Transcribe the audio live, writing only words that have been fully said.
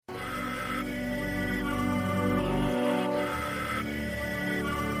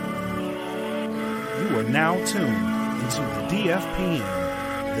now tuned into the DFPN,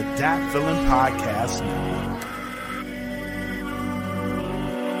 the Dat Feelin Podcast Network.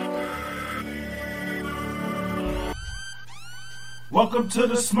 Welcome to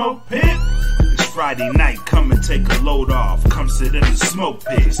the Smoke Pit. It's Friday night, come and take a load off. Come sit in the smoke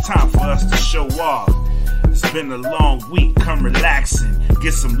pit, it's time for us to show off. It's been a long week, come relaxing,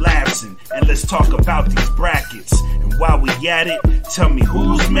 get some laughs in, and let's talk about these brackets. And while we at it, tell me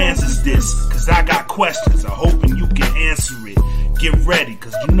whose man's is this? Cause I got questions, I'm hoping you can answer it. Get ready,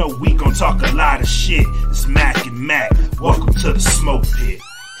 cause you know we gon' talk a lot of shit. It's Mac and Mac, welcome to the Smoke Pit.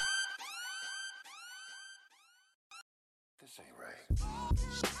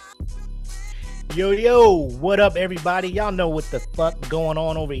 Yo, what up, everybody? Y'all know what the fuck going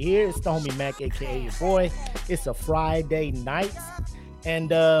on over here. It's the homie Mac, aka your boy. It's a Friday night,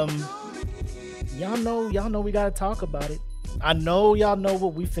 and y'all know we gotta talk about it. I know y'all know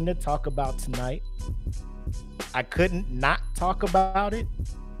what we finna talk about tonight. I couldn't not talk about it,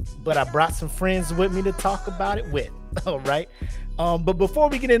 but I brought some friends with me to talk about it with. All right, but before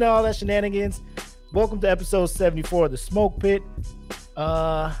we get into all that shenanigans, welcome to episode 74 of the Smoke Pit.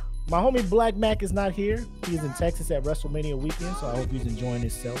 My homie Black Mac is not here. He's in Texas at WrestleMania weekend, so I hope he's enjoying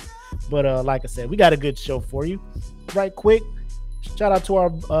himself. But like I said, we got a good show for you. Right quick, shout out to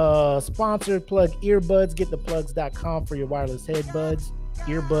our sponsor, Plug Earbuds. GetThePlugs.com for your wireless headbuds,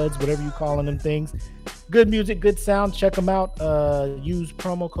 earbuds, whatever you calling them things. Good music, good sound. Check them out. Use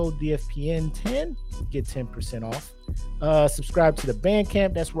promo code DFPN10. Get 10% off. Subscribe to the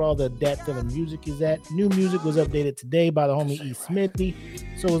Bandcamp. That's where all the Dat Feelin music is at. New music was updated today by the homie E. Smithy.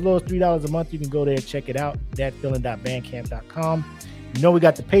 So as low as $3 a month, you can go there and check it out. DatFeelin.bandcamp.com. You know we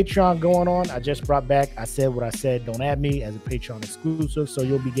got the Patreon going on. I just brought back I Said What I Said, Don't Add Me as a Patreon exclusive. So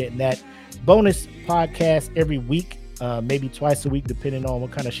you'll be getting that bonus podcast every week, maybe twice a week, depending on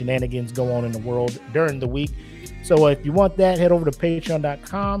what kind of shenanigans go on in the world during the week. So if you want that, head over to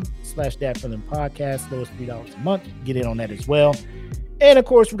patreon.com/DatFeelin Podcast. Low as $3 a month. Get in on that as well. And of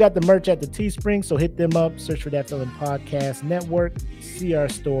course, we got the merch at the Teespring. So hit them up. Search for Dat Feelin Podcast Network. See our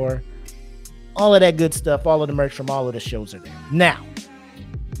store. All of that good stuff. All of the merch from all of the shows are there. Now,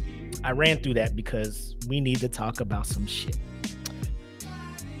 I ran through that because we need to talk about some shit.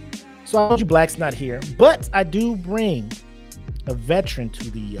 So I told you Black's not here, but I do bring a veteran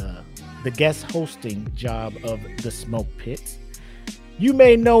to the guest hosting job of the Smoke Pit. You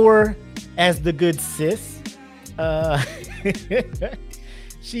may know her as the good sis.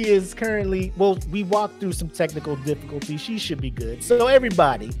 She is currently, well, we walked through some technical difficulties. She should be good. So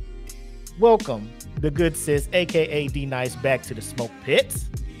everybody, welcome the good sis, aka D Nice, back to the Smoke Pit.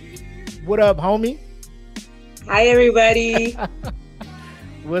 What up, homie? Hi, everybody.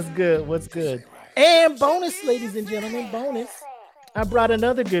 What's good? What's good? And bonus, ladies and gentlemen, bonus. I brought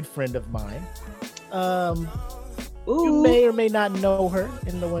another good friend of mine. You may or may not know her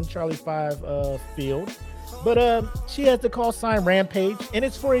in the One Charlie 5 field, but she has the call sign Rampage, and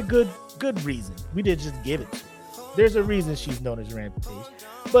it's for a good reason. We didn't just give it to her. There's a reason she's known as Rampage.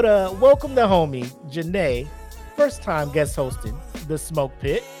 But welcome the homie Janae, first time guest hosting the Smoke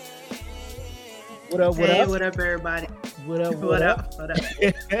Pit. What up? What hey, up? What up, everybody? What up? What up?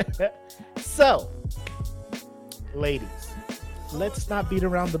 So, ladies, let's not beat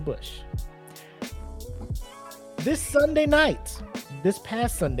around the bush. This past Sunday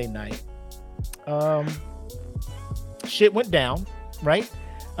night, shit went down, right?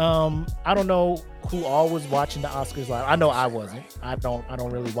 I don't know who all was watching the Oscars live. I know I wasn't. I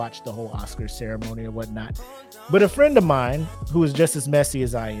don't really watch the whole Oscars ceremony or whatnot. But a friend of mine who is just as messy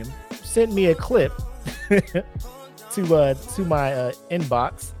as I am sent me a clip to my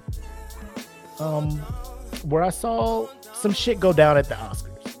inbox where I saw some shit go down at the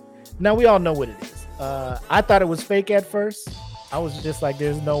Oscars. Now we all know what it is. I thought it was fake at first. I was just like,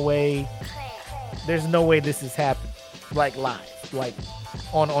 there's no way this is happening, like live, like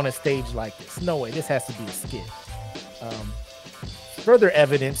on a stage like this. No way, this has to be a skit. Further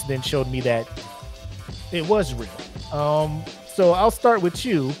evidence then showed me that it was real. So I'll start with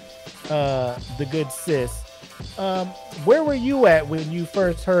you, the good sis. Where were you at when you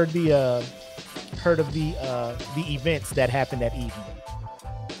first heard of the events that happened that evening?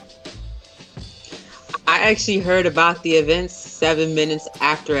 I actually heard about the events 7 minutes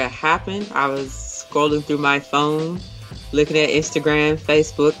after it happened. I was scrolling through my phone, looking at Instagram,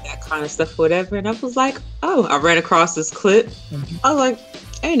 Facebook, that kind of stuff, whatever. And I was like, oh, I ran across this clip. Mm-hmm. I was like,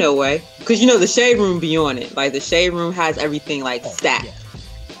 ain't no way. Because, you know, the Shade Room be on it. Like, the Shade Room has everything, like, stacked. Yeah.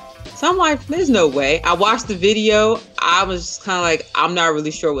 So I'm like, there's no way. I watched the video. I was just kind of like, I'm not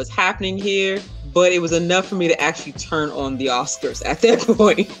really sure what's happening here. But it was enough for me to actually turn on the Oscars at that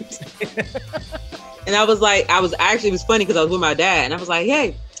point. And I was like, it was funny because I was with my dad, and I was like,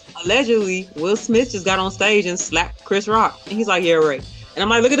 hey, allegedly Will Smith just got on stage and slapped Chris Rock, and he's like, yeah, right. And I'm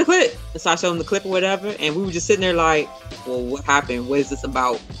like, look at the clip. And so I showed him the clip or whatever, and we were just sitting there like, well, what happened? What is this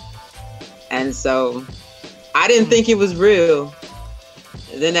about? And so I didn't think it was real.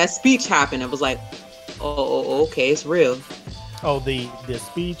 And then that speech happened. I was like, oh, okay, it's real. Oh, the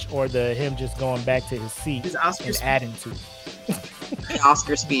speech or the him just going back to his seat His Oscar and speech. adding to it. The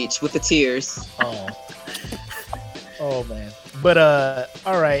Oscar speech with the tears. Oh man. But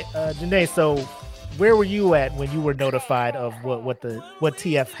all right, Janae, so where were you at when you were notified of what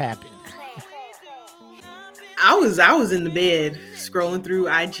TF happened? I was in the bed scrolling through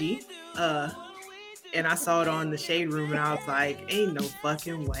IG, and I saw it on the Shade Room, and I was like, "Ain't no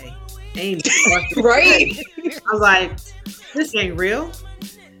fucking way, ain't no fucking Right. way." I was like, "This ain't real."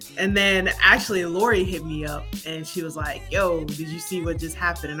 And then actually, Lori hit me up, and she was like, "Yo, did you see what just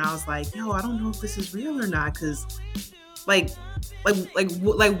happened?" And I was like, "Yo, I don't know if this is real or not, because like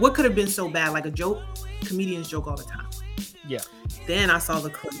what could have been so bad? Like a joke? Comedians joke all the time." Yeah. Then I saw the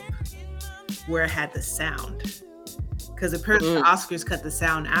clip where it had the sound, because apparently the Oscars cut the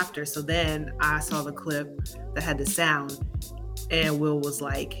sound after. So then I saw the clip that had the sound, and Will was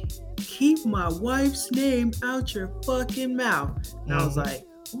like, "Keep my wife's name out your fucking mouth." And I was like,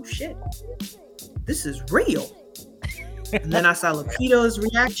 "Oh shit, this is real." And then I saw Lupita's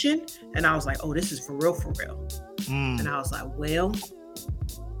reaction, and I was like, "Oh, this is for real, for real." And I was like, "Well."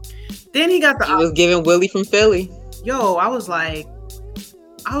 Then he got the. He was giving Willie from Philly. Yo, I was like,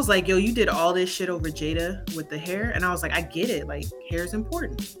 yo, you did all this shit over Jada with the hair, and I was like, I get it. Like, hair is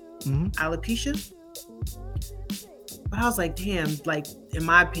important. Alopecia. But I was like, damn. Like, in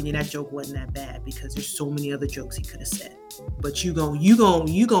my opinion, that joke wasn't that bad because there's so many other jokes he could have said. But you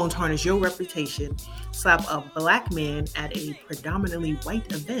gon' tarnish your reputation, slap a black man at a predominantly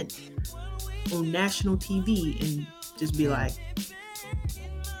white event on national TV, and just be like,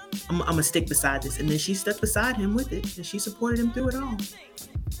 I'm gonna stick beside this. And then she stuck beside him with it, and she supported him through it all.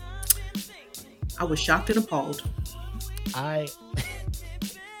 I was shocked and appalled.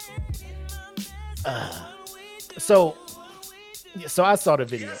 So I saw the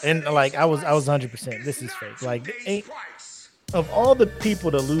video, and like I was 100%. This is fake. Like, of all the people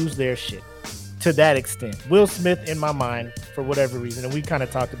to lose their shit to that extent, Will Smith, in my mind, for whatever reason, and we kind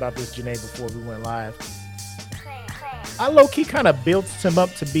of talked about this, Janae, before we went live. I low-key kind of built him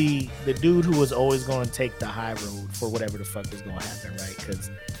up to be the dude who was always going to take the high road for whatever the fuck was going to happen, right? Because,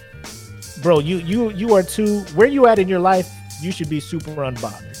 bro, you are too, where you at in your life, you should be super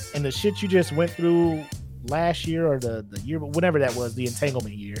unbothered. And the shit you just went through last year or the year, whatever that was, the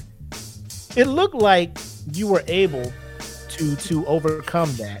entanglement year, it looked like you were able to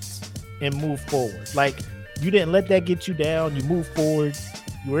overcome that and move forward. Like, you didn't let that get you down. You moved forward.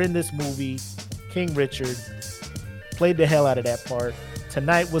 You were in this movie, King Richard. Played the hell out of that part.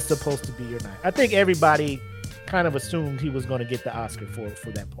 Tonight was supposed to be your night. I think everybody kind of assumed he was going to get the Oscar for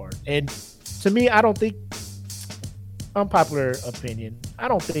that part. And to me, I don't think, unpopular opinion, I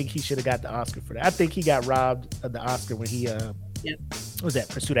don't think he should have got the Oscar for that. I think he got robbed of the Oscar when he what was that,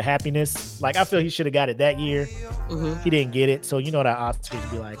 Pursuit of Happiness? Like, I feel he should have got it that year. He didn't get it. So you know that Oscars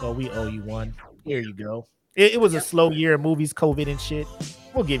be like, oh, we owe you one. Here you go. It was a slow year of movies, COVID and shit.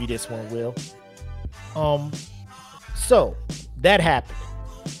 We'll give you this one, Will. So that happened.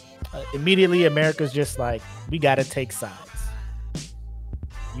 Immediately, America's just like, we got to take sides.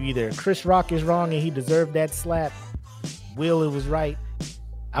 You either Chris Rock is wrong and he deserved that slap. Will, it was right.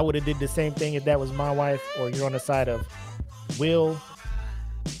 I would have did the same thing if that was my wife. Or you're on the side of Will,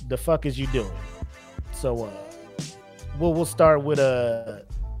 the fuck is you doing? So we'll start with the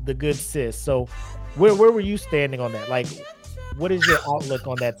good sis. So where were you standing on that? Like, what is your outlook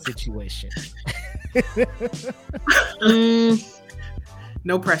on that situation?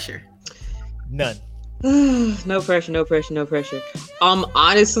 No pressure. None. No pressure.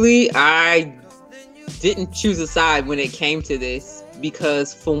 Honestly, I didn't choose a side when it came to this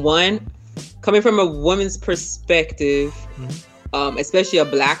because, for one, coming from a woman's perspective, especially a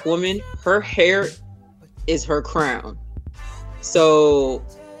black woman, her hair is her crown. So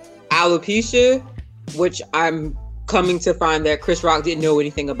alopecia, which I'm coming to find that Chris Rock didn't know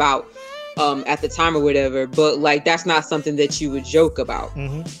anything about at the time or whatever, but like, that's not something that you would joke about.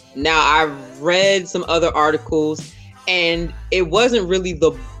 Now, I've read some other articles, and it wasn't really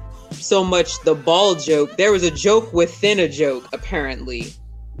so much the bald joke. There was a joke within a joke, apparently,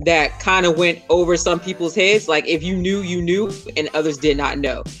 that kind of went over some people's heads. Like, if you knew, you knew, and others did not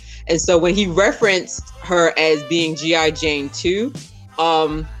know. And so when he referenced her as being G.I. Jane 2,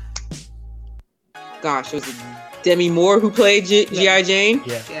 it was Demi Moore who played G.I. Jane?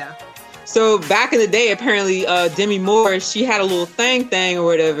 Yeah. So back in the day, apparently Demi Moore, she had a little thing or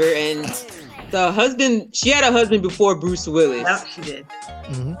whatever, and she had a husband before Bruce Willis. Yep, she did.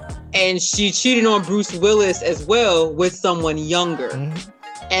 Mm-hmm. And she cheated on Bruce Willis as well with someone younger. Mm-hmm.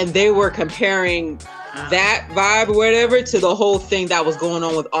 And they were comparing that vibe or whatever to the whole thing that was going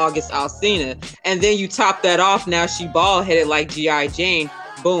on with August Alsina. And then you top that off, now she bald-headed like G.I. Jane.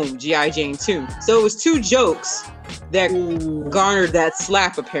 Boom, G.I. Jane 2. So it was 2 jokes that garnered that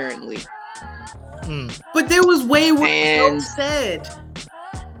slap, apparently. But there was way worse jokes said.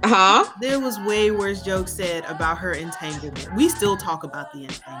 Huh? There was way worse jokes said about her entanglement. We still talk about the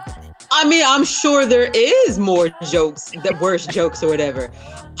entanglement. I mean, I'm sure there is more jokes, worse jokes or whatever.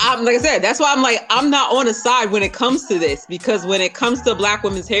 Like I said, that's why I'm like, I'm not on a side when it comes to this, because when it comes to Black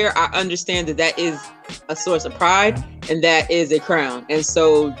women's hair, I understand that is a source of pride and that is a crown. And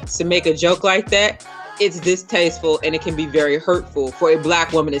so to make a joke like that, it's distasteful and it can be very hurtful for a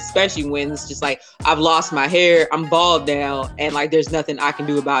Black woman, especially when it's just like, I've lost my hair, I'm bald now, and like there's nothing I can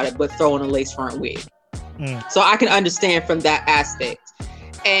do about it but throw on a lace front wig. So I can understand from that aspect.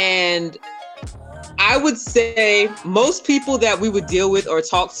 And I would say most people that we would deal with or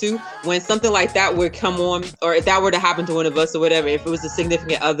talk to when something like that would come on, or if that were to happen to one of us or whatever, if it was a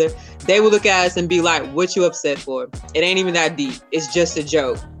significant other, they would look at us and be like, what you upset for? It ain't even that deep. It's just a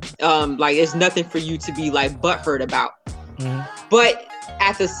joke. Like it's nothing for you to be like butthurt about. But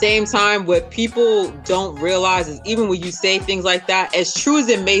at the same time, what people don't realize is even when you say things like that, as true as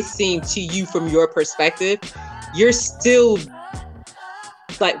it may seem to you from your perspective, you're still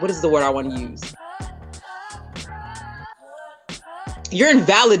like, what is the word I want to use? You're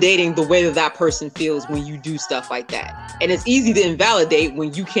invalidating the way that person feels when you do stuff like that. And it's easy to invalidate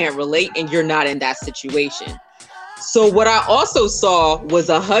when you can't relate and you're not in that situation. So what I also saw was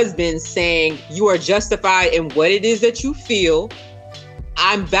a husband saying, you are justified in what it is that you feel.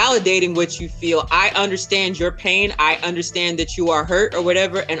 I'm validating what you feel. I understand your pain. I understand that you are hurt or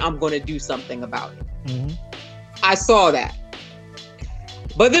whatever, and I'm going to do something about it. I saw that.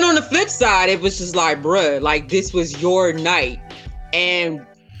 But then on the flip side, it was just like, bruh, like this was your night. And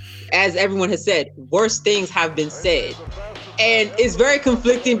as everyone has said, worse things have been said. And it's very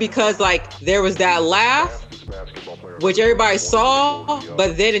conflicting because like there was that laugh, which everybody saw,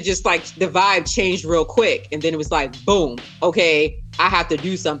 but then it just like the vibe changed real quick. And then it was like, boom, okay, I have to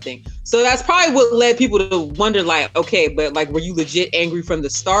do something. So that's probably what led people to wonder like, okay, but like, were you legit angry from the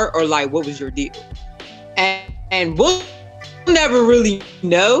start or like, what was your deal? And we'll never really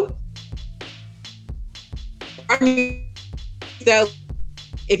know. I mean, that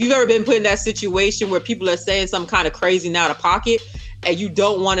if you've ever been put in that situation where people are saying some kind of crazy and out of pocket and you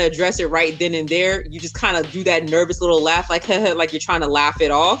don't want to address it right then and there, you just kind of do that nervous little laugh, like like you're trying to laugh it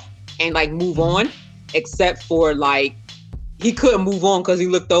off and like move on, except for like he couldn't move on because he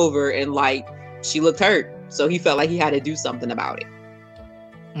looked over and like she looked hurt, so he felt like he had to do something about it.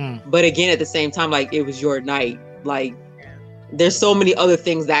 But again, at the same time, like it was your night. Like there's so many other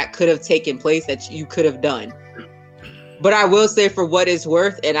things that could have taken place that you could have done. But I will say, for what it's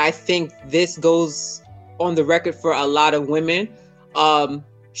worth, and I think this goes on the record for a lot of women,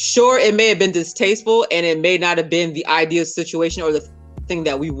 sure, it may have been distasteful and it may not have been the ideal situation or the thing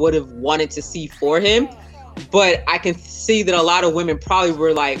that we would have wanted to see for him. But I can see that a lot of women probably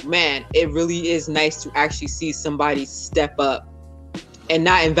were like, man, it really is nice to actually see somebody step up and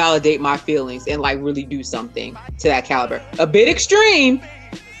not invalidate my feelings and like really do something to that caliber. A bit extreme,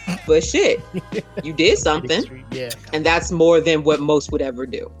 but shit, you did something. Yeah. And that's more than what most would ever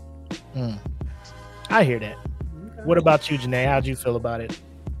do. I hear that. What about you, Janae? How'd you feel about it?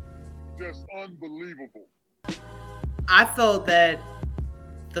 Just unbelievable. I felt that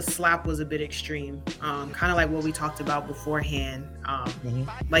the slap was a bit extreme. Kind of like what we talked about beforehand.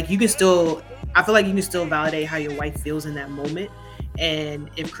 Like you can still, I feel like you can still validate how your wife feels in that moment. And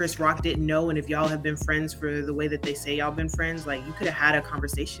if Chris Rock didn't know, and if y'all have been friends for the way that they say y'all been friends, like you could have had a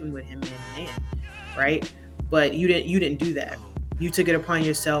conversation with him man to man, right? But you didn't do that. You took it upon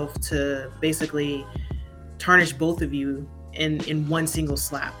yourself to basically tarnish both of you in one single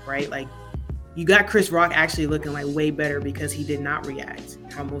slap, right? Like you got Chris Rock actually looking like way better because he did not react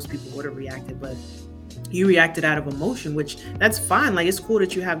how most people would have reacted, but you reacted out of emotion, which that's fine. Like it's cool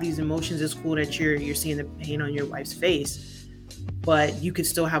that you have these emotions. It's cool that you're seeing the pain on your wife's face. But you could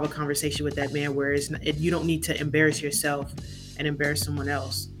still have a conversation with that man where you don't need to embarrass yourself and embarrass someone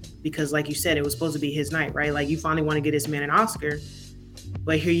else. Because like you said, it was supposed to be his night, right? Like you finally want to get this man an Oscar,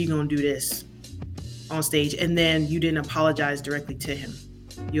 but here you gonna do this on stage. And then you didn't apologize directly to him.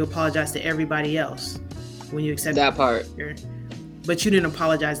 You apologize to everybody else when you accept that part. but you didn't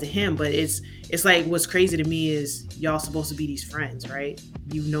apologize to him. But it's like, what's crazy to me is y'all supposed to be these friends, right?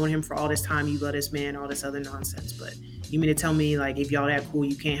 You've known him for all this time. You love this man, all this other nonsense. But you mean to tell me, like, if y'all that cool,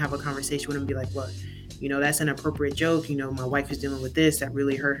 you can't have a conversation with him and be like, look, you know, that's an appropriate joke. You know, my wife is dealing with this that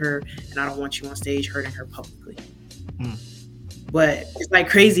really hurt her, and I don't want you on stage hurting her publicly. But it's like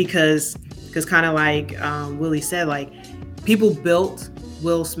crazy because kind of like Willie said, like, people built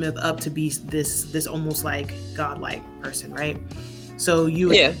Will Smith up to be this almost like godlike person, right? So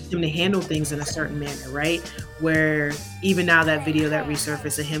you expect him to handle things in a certain manner, right? Where even now that video that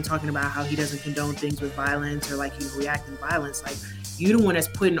resurfaced of him talking about how he doesn't condone things with violence or like, you know, reacting violence, like, you're the one that's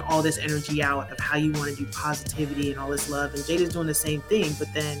putting all this energy out of how you want to do positivity and all this love, and Jada's doing the same thing.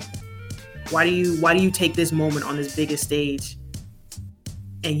 But then why do you take this moment on this biggest stage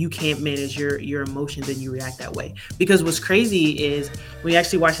and you can't manage your emotions and you react that way? Because what's crazy is when you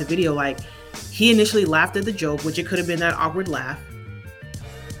actually watch the video, like, he initially laughed at the joke, which it could have been that awkward laugh,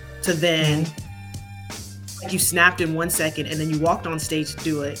 to then like, you snapped in 1 second and then you walked on stage to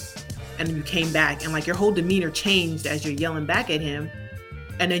do it, and then you came back and like your whole demeanor changed as you're yelling back at him,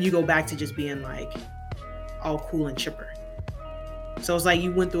 and then you go back to just being like all cool and chipper. So it's like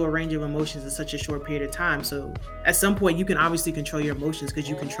you went through a range of emotions in such a short period of time. So at some point you can obviously control your emotions because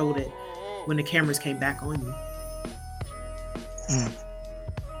you controlled it when the cameras came back on you.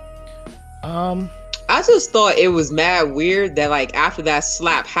 I just thought it was mad weird that like after that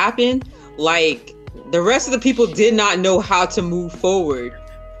slap happened, like the rest of the people did not know how to move forward,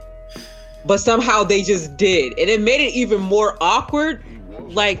 but somehow they just did, and it made it even more awkward.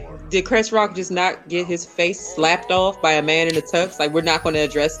 Like, did Chris Rock just not get his face slapped off by a man in a tux? Like, we're not going to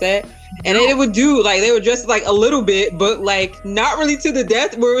address that. And it would do, like, they would address it like a little bit, but like not really to the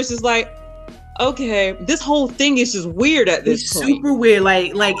death, where it was just like, okay, this whole thing is just weird at this point. Super weird.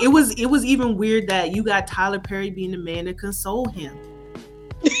 Like it was even weird that you got Tyler Perry being the man to console him.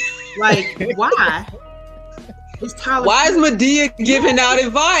 Like, why? Why is Medea giving out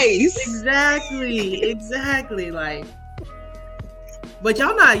advice? Exactly. Like, but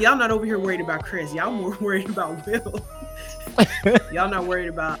y'all not over here worried about Chris. Y'all more worried about Will. Y'all not worried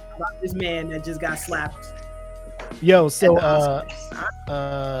about this man that just got slapped. Yo, so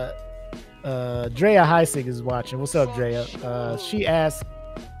Drea Heisig is watching. What's up, Drea? She asked,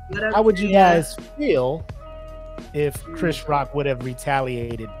 how would you guys feel if Chris Rock would have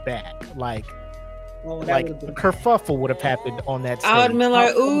retaliated back? Like a kerfuffle would have happened on that stage. I would have been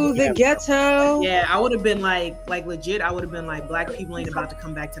like, ooh, the ghetto. Yeah, I would have been like legit, I would have been like, black people ain't about to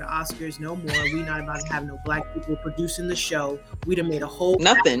come back to the Oscars no more. We not about to have no black people producing the show. We done made a whole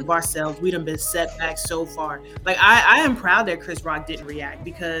nothing of ourselves. We done been set back so far. Like, I am proud that Chris Rock didn't react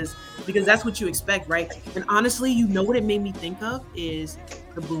because that's what you expect, right? And honestly, you know what it made me think of is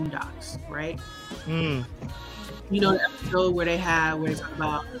the Boondocks, right? You know, the episode where they talk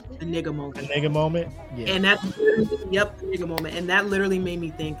about the nigga moment. The nigga moment? Yeah. And that's the nigga moment. And that literally made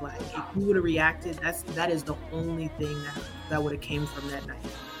me think, like, if you would have reacted, that is the only thing that would have came from that night.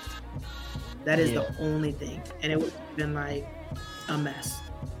 That is the only thing. And it would have been like a mess.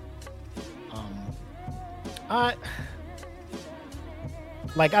 I've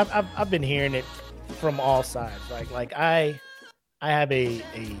been hearing it from all sides. Like I have a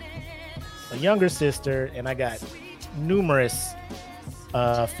younger sister, and I got numerous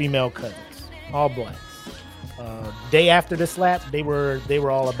female cousins, all black. Day after the slap, they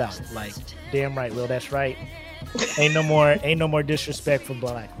were all about it. Like, damn right, Will, that's right. Ain't no more disrespect for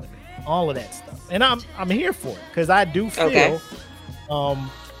black women. All of that stuff, and I'm here for it because I do feel,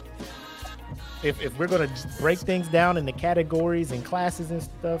 if we're gonna break things down into categories and classes and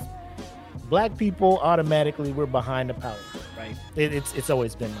stuff, black people automatically we're behind the power, right? It's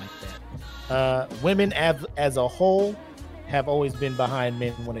always been like that. Women as a whole have always been behind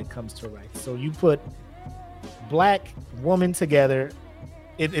men when it comes to rights. So you put black women together,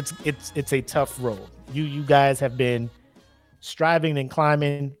 it's a tough road. You guys have been striving and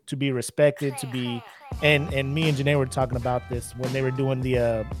climbing to be respected, to be, and me and Janae were talking about this when they were doing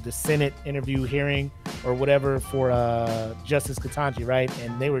the Senate interview hearing or whatever for Justice Ketanji, right?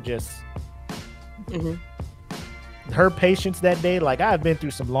 And they were just her patience that day. Like, I've been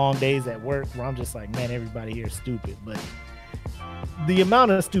through some long days at work where I'm just like, man, everybody here is stupid, but the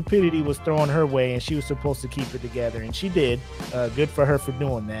amount of stupidity was thrown her way, and she was supposed to keep it together, and she did. Good for her for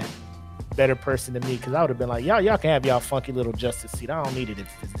doing that. Better person than me, because I would have been like, y'all can have y'all funky little justice seat. I don't need it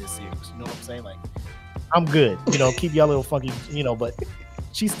if it's this serious. You know what I'm saying? Like, I'm good. You know, keep y'all little funky. You know, but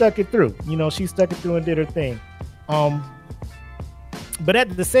she stuck it through. You know, she stuck it through and did her thing. But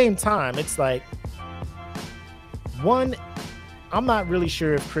at the same time, it's like, one, I'm not really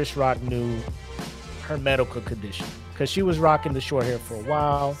sure if Chris Rock knew her medical condition, because she was rocking the short hair for a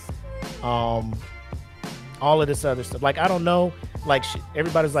while. All of this other stuff. Like, I don't know. Like,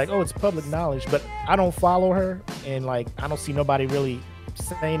 everybody's like, oh, it's public knowledge, but I don't follow her, and like, I don't see nobody really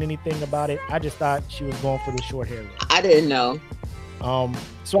saying anything about it. I just thought she was going for the short hair look. I didn't know.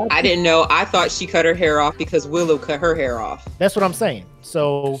 So I didn't know. I thought she cut her hair off because Willow cut her hair off. That's what I'm saying.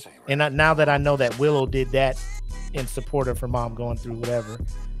 So, and now that I know that Willow did that in support of her mom going through whatever,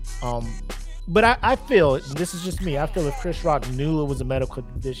 but I feel, this is just me, I feel if Chris Rock knew it was a medical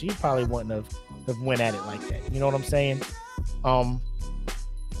condition, he probably wouldn't have went at it like that. You know what I'm saying?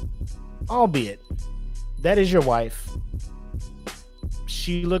 Albeit, that is your wife.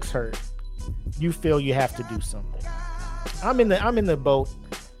 She looks hurt. You feel you have to do something. I'm in the boat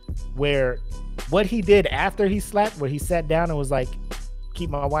where what he did after he slapped, where he sat down and was like, keep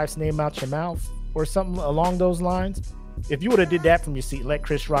my wife's name out your mouth or something along those lines. If you would have did that from your seat, let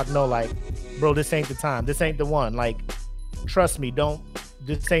Chris Rock know, like, bro, this ain't the time. This ain't the one. Like, trust me,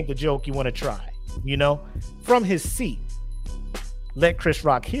 this ain't the joke you want to try, you know? From his seat, let Chris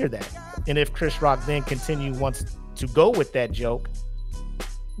Rock hear that. And if Chris Rock then wants to go with that joke,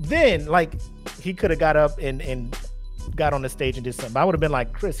 then, like, he could have got up and got on the stage and did something. I would have been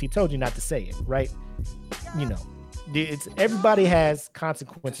like, Chris, he told you not to say it, right? You know, everybody has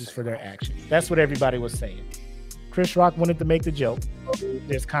consequences for their actions. That's what everybody was saying. Chris Rock wanted to make the joke.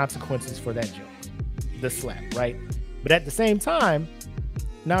 There's consequences for that joke, the slap, right? But at the same time,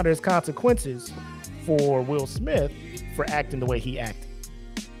 now there's consequences for Will Smith for acting the way he acted.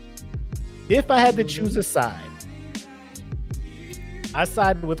 If I had to choose a side, I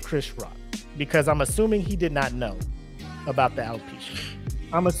sided with Chris Rock because I'm assuming he did not know about the alopecia.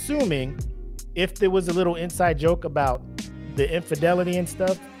 I'm assuming if there was a little inside joke about the infidelity and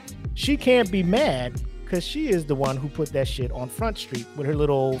stuff, she can't be mad because she is the one who put that shit on Front Street with her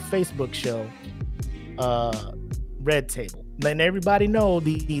little Facebook show, Red Table. Letting everybody know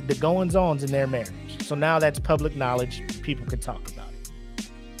the goings-ons in their marriage. So now that's public knowledge. People can talk about it.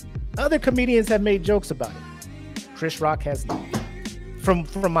 Other comedians have made jokes about it. Chris Rock has not, from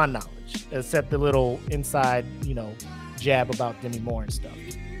my knowledge, except the little inside, you know, jab about Demi Moore and stuff.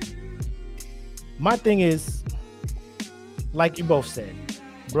 My thing is, like you both said,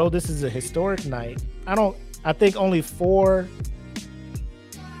 bro, this is a historic night. I think only 4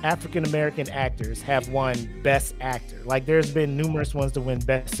 African-American actors have won Best Actor. Like, there's been numerous ones to win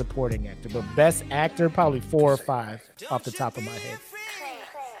Best Supporting Actor, but Best Actor, probably 4 or 5 off the top of my head.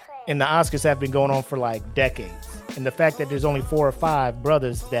 And the Oscars have been going on for like decades. And the fact that there's only 4 or 5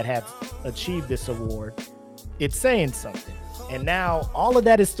 brothers that have achieved this award, it's saying something. And now all of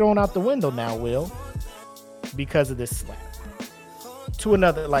that is thrown out the window now, Will, because of this slap. To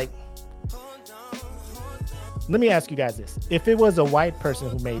another, like, let me ask you guys this. If it was a white person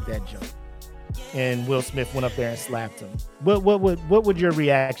who made that joke and Will Smith went up there and slapped him, what would your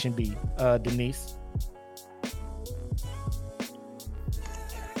reaction be, Denise?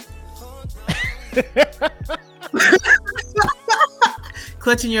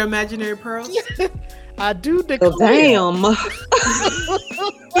 Clutching your imaginary pearls. I do declare. Oh, damn.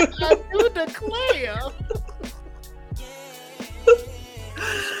 I do declare.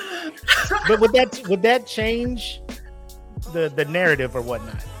 But would that change the narrative or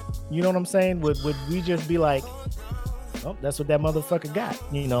whatnot? You know what I'm saying? Would we just be like, oh, that's what that motherfucker got?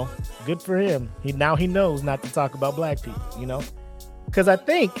 You know, good for him. He knows not to talk about black people. You know, because I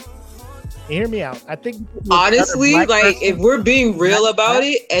think. Hear me out. I think honestly, like, if we're being real about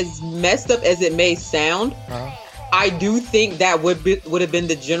it, as messed up as it may sound, I do think that would have been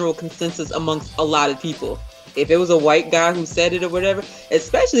the general consensus amongst a lot of people. If it was a white guy who said it or whatever,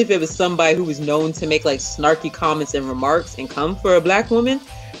 especially if it was somebody who was known to make like snarky comments and remarks and come for a black woman,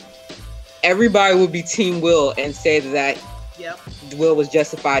 everybody would be Team Will and say that Will was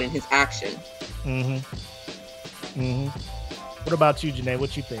justified in his action. What about you, Janae?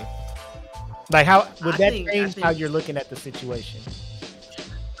 What you think? Like, how would that change how you're looking at the situation?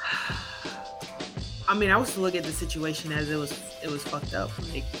 I mean, I was to look at the situation as it was fucked up.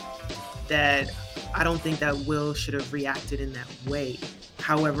 Like, that I don't think that Will should have reacted in that way.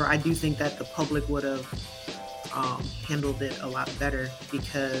 However, I do think that the public would have handled it a lot better,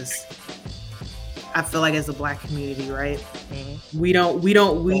 because I feel like as a black community, right? Mm-hmm. We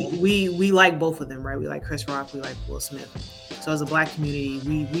like both of them, right? We like Chris Rock, we like Will Smith. So as a black community,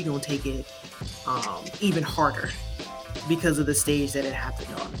 we gonna take it even harder because of the stage that it happened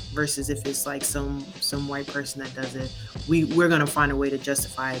on, versus if it's like some white person that does it, we're gonna find a way to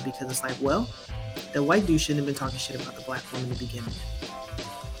justify it, because it's like, well, the white dude shouldn't have been talking shit about the black woman to begin with.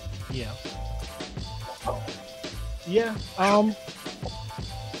 Yeah.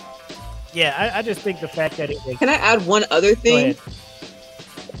 Yeah, I just think the fact that it. Can I add one other thing?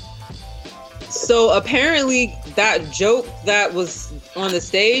 So apparently, that joke that was on the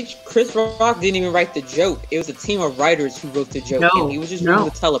stage, Chris Rock didn't even write the joke. It was a team of writers who wrote the joke, and he was just reading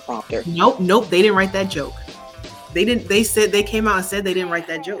the teleprompter. Nope, they didn't write that joke. They didn't. They said they came out and said they didn't write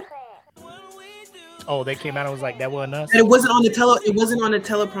that joke. Oh, they came out and was like, that wasn't us. And it wasn't on the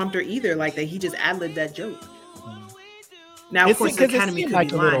teleprompter either. Like that, he just ad-libbed that joke. Now, of course, the Academy could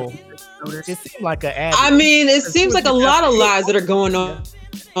be lying. It seemed like an ad. I mean, it seems like a lot of lies that are going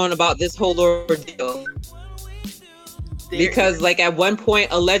on about this whole ordeal. Because, like, at one point,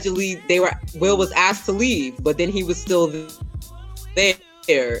 allegedly, Will was asked to leave, but then he was still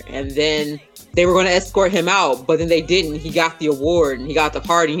there, and then they were going to escort him out, but then they didn't. He got the award, and he got the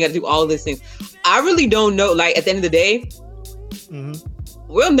party, and he got to do all of these things. I really don't know. Like, at the end of the day,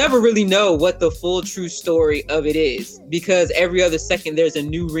 we'll never really know what the full true story of it is, because every other second there's a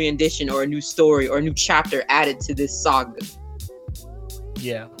new rendition or a new story or a new chapter added to this saga.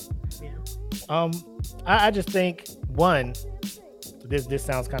 Yeah. I just think, one, this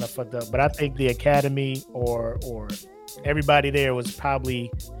sounds kind of fucked up, but I think the Academy or everybody there was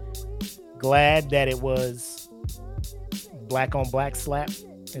probably glad that it was black on black slap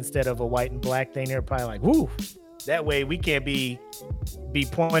instead of a white and black thing. They're probably like, woo, that way we can't be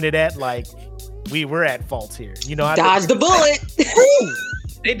pointed at like we were at fault here. You know, dodge the bullet.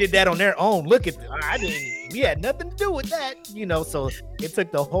 They did that on their own. Look at we had nothing to do with that, you know. So it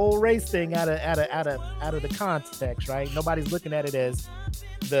took the whole race thing out of the context, right? Nobody's looking at it as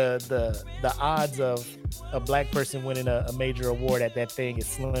the odds of a black person winning a major award at that thing is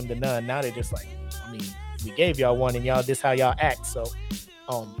slim to none. Now they're just like, I mean, we gave y'all one and y'all this how y'all act. So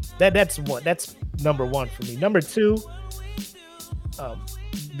that's number one for me. Number two,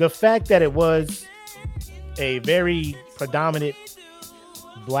 the fact that it was a very predominant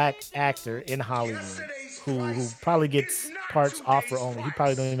black actor in Hollywood who probably gets parts offer only. He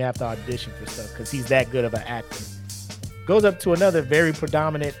probably don't even have to audition for stuff because he's that good of an actor. Goes up to another very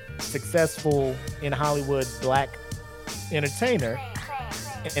predominant, successful in Hollywood black entertainer,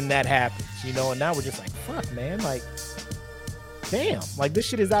 and that happens, you know. And now we're just like, fuck, man, like, damn, like this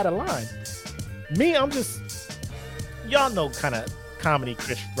shit is out of line. Me, I'm just, y'all know kind of comedy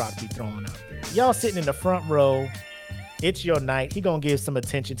Chris Rock be throwing out there. Y'all sitting in the front row. It's your night. He gonna give some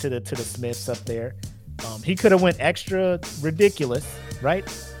attention to the Smiths up there. He could have went extra ridiculous, right,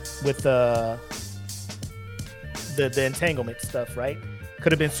 with the entanglement stuff, right?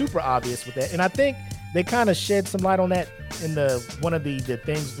 Could have been super obvious with that. And I think they kind of shed some light on that in one of the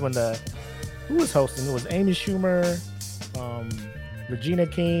things when who was hosting? It was Amy Schumer, Regina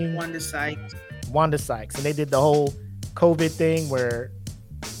King, Wanda Sykes, and they did the whole COVID thing where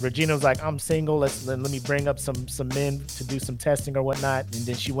Regina was like, I'm single, let me bring up some men to do some testing or whatnot. And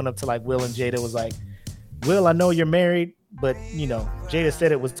then she went up to like Will, and Jada was like, Will, I know you're married, but you know, Jada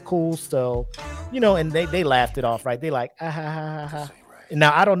said it was cool, so you know, and they laughed it off, right? They like, ah, ha, ha, ha. And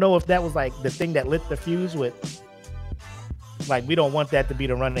now I don't know if that was like the thing that lit the fuse with, like, we don't want that to be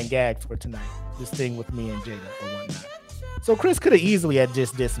the running gag for tonight, this thing with me and Jada or whatnot. So Chris could have easily had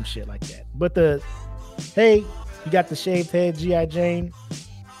just did some shit like that. But hey, you got the shaved head, G.I. Jane.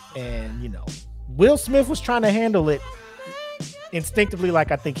 And, you know, Will Smith was trying to handle it instinctively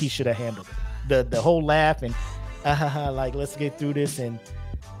like I think he should have handled it. The whole laugh and, like, let's get through this. And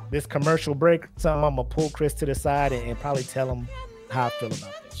this commercial break, something I'm going to pull Chris to the side and probably tell him how I feel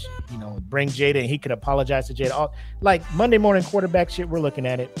about that shit. You know, bring Jada and he could apologize to Jada. Like, Monday morning quarterback shit, we're looking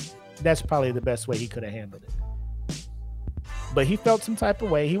at it. That's probably the best way he could have handled it. But he felt some type of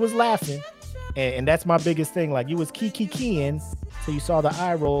way. He was laughing. And that's my biggest thing. Like, you was keying till you saw the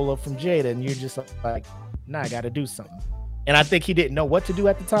eye roll up from Jada, and you're just like, nah, I got to do something. And I think he didn't know what to do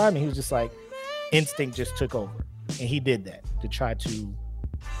at the time, and he was just like, instinct just took over, and he did that to try to.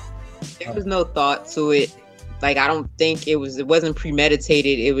 There was no thought to it. Like, I don't think it wasn't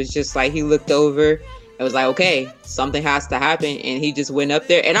premeditated. It was just like he looked over and was like, okay, something has to happen, and he just went up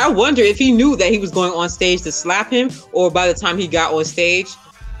there. And I wonder if he knew that he was going on stage to slap him, or by the time he got on stage,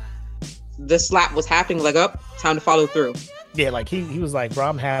 the slap was happening, like, up, time to follow through. Yeah, like he was like, bro,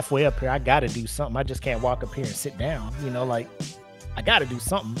 I'm halfway up here. I got to do something. I just can't walk up here and sit down. You know, like, I got to do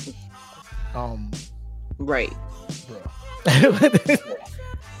something. Right. Bro.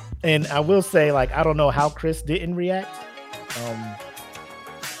 And I will say, like, I don't know how Chris didn't react.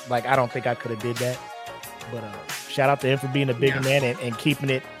 Like, I don't think I could have did that. But shout out to him for being a big man and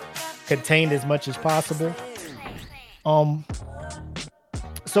keeping it contained as much as possible.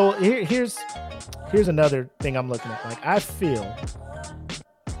 So here's another thing I'm looking at. Like, I feel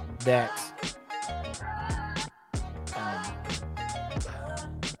that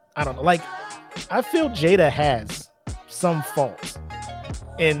I don't know. Like, I feel Jada has some faults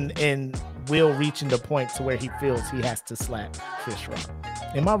in Will reaching the point to where he feels he has to slap Chris Rock.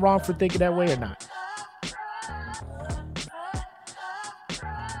 Am I wrong for thinking that way or not?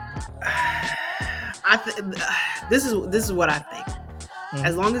 This is what I think. Mm-hmm.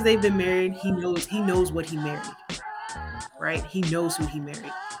 As long as they've been married, he knows what he married, right? He knows who he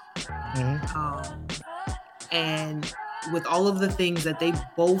married. Mm-hmm. And with all of the things that they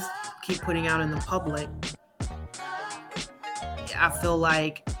both keep putting out in the public, I feel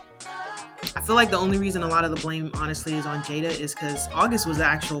like the only reason a lot of the blame honestly is on Jada is because August was the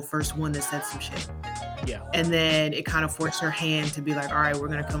actual first one that said some shit. Yeah. And then it kind of forced her hand to be like, all right, we're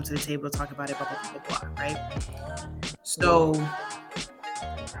going to come to the table to talk about it, blah, blah, blah, blah, blah, right? So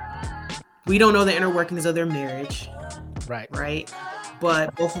we don't know the inner workings of their marriage. Right.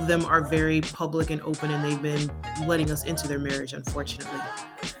 But both of them are very public and open, and they've been letting us into their marriage, unfortunately.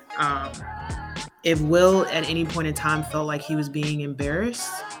 If Will at any point in time felt like he was being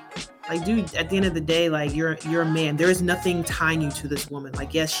embarrassed, like, dude, at the end of the day, like, you're a man. There is nothing tying you to this woman.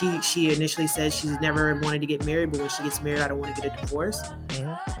 Like, yes, she initially said she's never wanted to get married, but when she gets married, I don't want to get a divorce.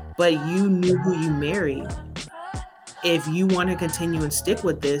 Mm-hmm. But you knew who you married. If you want to continue and stick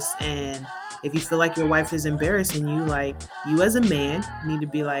with this, and if you feel like your wife is embarrassing you, like, you as a man need to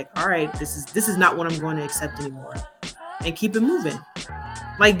be like, all right, this is not what I'm going to accept anymore, and keep it moving.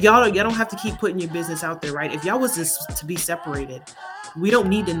 Like, y'all don't have to keep putting your business out there, right? If y'all was to be separated, we don't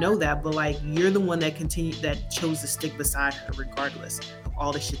need to know that, but like, you're the one that chose to stick beside her regardless of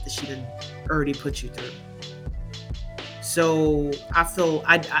all the shit that she done already put you through. So I feel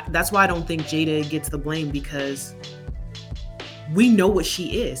that's why I don't think Jada gets the blame, because we know what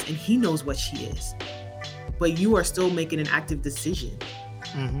she is and he knows what she is, but you are still making an active decision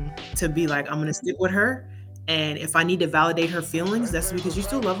to be like, I'm going to stick with her. And if I need to validate her feelings, that's because you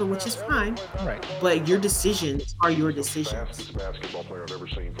still love her, which is fine. Right. But your decisions are your decisions. Fastest basketball player I've ever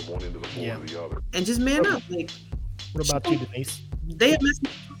seen from one end of the floor to the other. And just man up. Like, what about you, Denise? They have messed.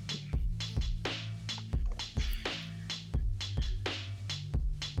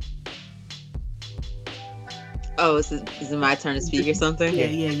 Oh, is it my turn to speak or something? Yeah,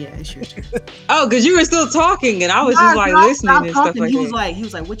 it's your turn. Oh, because you were still talking and I was just like listening and stuff like that. He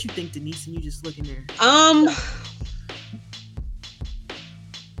was like, what you think, Denise? And you just looking there.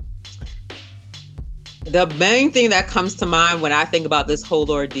 The main thing that comes to mind when I think about this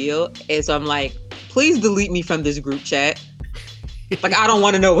whole ordeal is I'm like, please delete me from this group chat. Like, I don't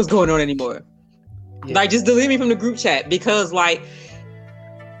want to know what's going on anymore. Yeah. Like, just delete me from the group chat, because like,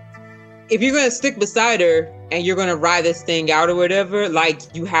 if you're going to stick beside her and you're going to ride this thing out or whatever,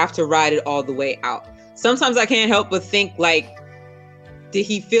 like, you have to ride it all the way out. Sometimes I can't help but think, like, did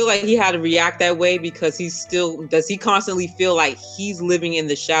he feel like he had to react that way because does he constantly feel like he's living in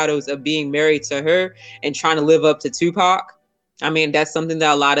the shadows of being married to her and trying to live up to Tupac? I mean, that's something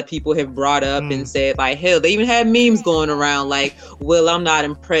that a lot of people have brought up and said, like, hell, they even had memes going around like, well, I'm not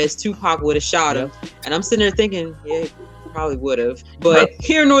impressed, Tupac would have shot him. And I'm sitting there thinking, yeah, probably would have, but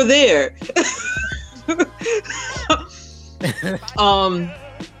here nor there.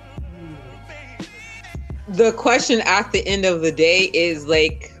 The question at the end of the day is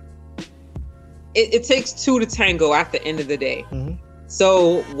like, it takes two to tango at the end of the day.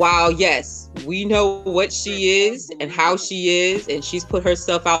 So while yes, we know what she is and how she is, and she's put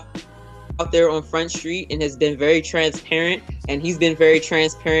herself out there on Front Street and has been very transparent, and he's been very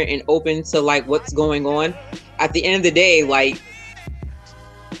transparent and open to like what's going on. At the end of the day, like,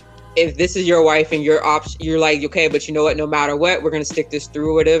 if this is your wife and you're like, okay, but you know what, no matter what, we're gonna stick this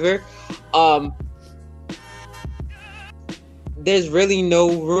through or whatever. There's really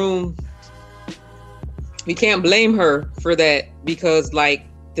no room. We can't blame her for that, because like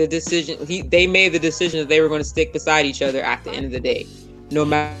the decision, they made the decision that they were going to stick beside each other at the end of the day, no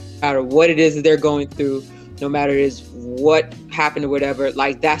matter what it is that they're going through, no matter it is what happened or whatever,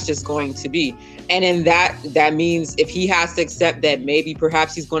 like that's just going to be. And in that means if he has to accept that maybe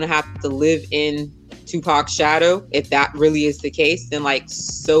perhaps he's going to have to live in Tupac's shadow, if that really is the case, then like,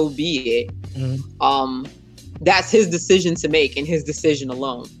 so be it. That's his decision to make, and his decision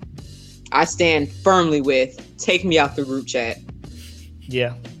alone. I stand firmly with, take me out the group chat.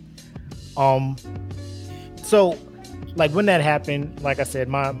 Yeah. So like when that happened, like I said,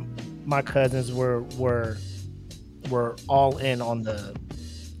 my cousins were all in on the,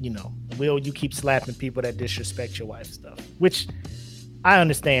 you know, Will, you keep slapping people that disrespect your wife stuff, which I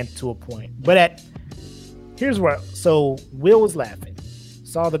understand to a point. But here's where, so Will was laughing,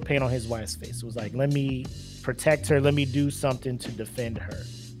 saw the pain on his wife's face. It was like, let me protect her. Let me do something to defend her.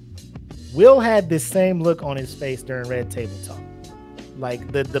 Will had this same look on his face during Red Table Talk.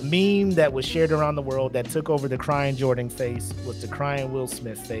 Like the meme that was shared around the world that took over the crying Jordan face was the crying Will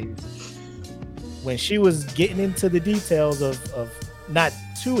Smith face. When she was getting into the details of not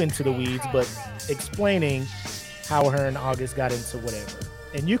too into the weeds, but explaining how her and August got into whatever.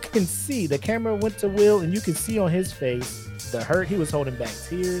 And you can see the camera went to Will, and you can see on his face the hurt. He was holding back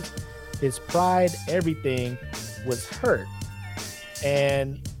tears, his pride, everything was hurt.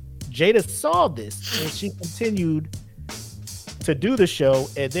 And Jada saw this, and she continued to do the show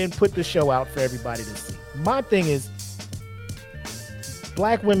and then put the show out for everybody to see. My thing is,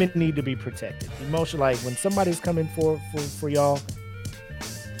 Black women need to be protected. Emotional, like when somebody's coming for y'all,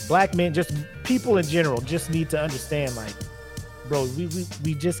 Black men, just people in general, just need to understand, like, bro,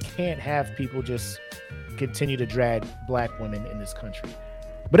 we just can't have people just continue to drag Black women in this country.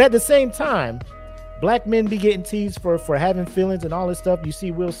 But at the same time, Black men be getting teased for having feelings and all this stuff. You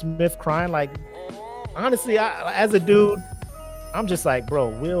see Will Smith crying. Like, honestly, as a dude, I'm just like, bro,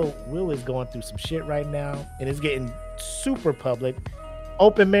 Will is going through some shit right now, and it's getting super public.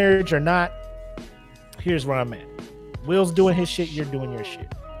 Open marriage or not, here's where I'm at. Will's doing his shit, you're doing your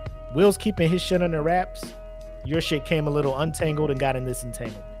shit. Will's keeping his shit under wraps. Your shit came a little untangled and got in this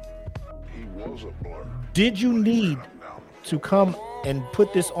entanglement. He was a blur. Did you need to come and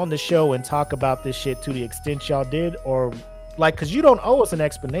put this on the show and talk about this shit to the extent y'all did? Or, like, because you don't owe us an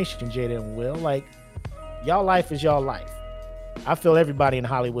explanation, Jada and Will. Like, y'all life is y'all life. I feel everybody in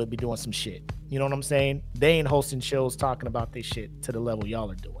Hollywood be doing some shit. You know what I'm saying? They ain't hosting shows talking about this shit to the level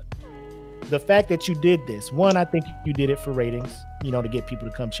y'all are doing. The fact that you did this, one, I think you did it for ratings, you know, to get people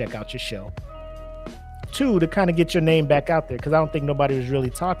to come check out your show. Two, to kind of get your name back out there, because I don't think nobody was really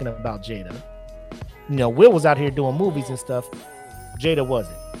talking about Jada. You know, Will was out here doing movies and stuff. Jada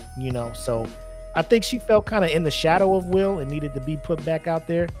wasn't, you know, so I think she felt kind of in the shadow of Will and needed to be put back out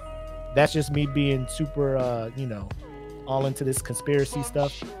there. That's just me being super, you know, all into this conspiracy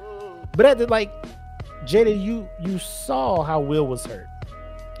stuff. But at the, like, Jada, you saw how Will was hurt,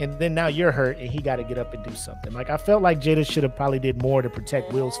 and then now you're hurt and he got to get up and do something. Like, I felt like Jada should have probably did more to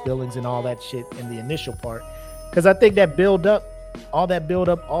protect Will's feelings and all that shit in the initial part, because I think that build up, all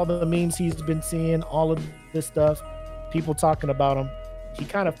the memes he's been seeing, all of this stuff, people talking about him, he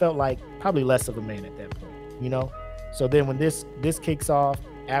kind of felt like probably less of a man at that point, you know? So then when this kicks off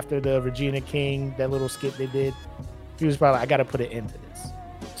after the Regina King, that little skit they did, he was probably like, I got to put an end to this.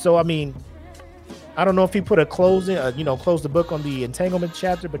 So, I mean, I don't know if he put a close the book on the entanglement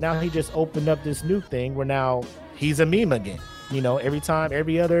chapter, but now he just opened up this new thing where now he's a meme again. You know,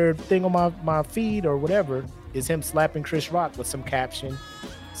 every other thing on my feed or whatever is him slapping Chris Rock with some caption,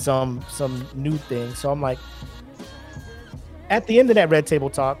 some new thing. So I'm like, at the end of that Red Table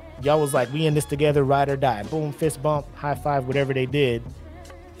Talk, y'all was like, we in this together, ride or die. Boom, fist bump, high five, whatever they did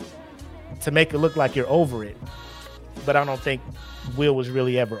to make it look like you're over it. But I don't think Will was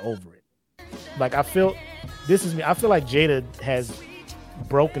really ever over it. Like, I feel like Jada has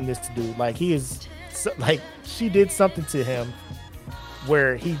broken this dude. Like, he is, like, she did something to him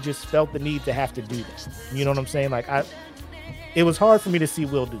where he just felt the need to have to do this. You know what I'm saying? Like, it was hard for me to see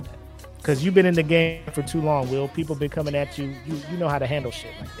Will do that, because you've been in the game for too long, Will. People been coming at you. You know how to handle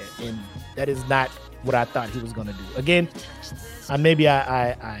shit like that, and that is not what I thought he was gonna do. Again, I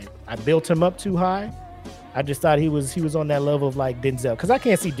built him up too high. I just thought he was on that level of like Denzel, because I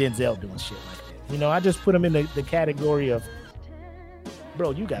can't see Denzel doing shit like that. You know, I just put him in the category of,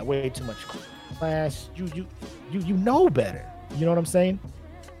 bro, you got way too much class. You know better. You know what I'm saying?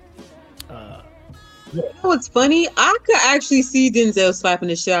 Yeah. You know what's funny? I could actually see Denzel slapping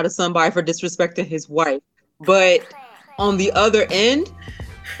the shit out of somebody for disrespecting his wife. But on the other end,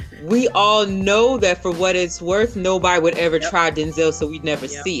 we all know that for what it's worth, nobody would ever try Denzel, so we'd never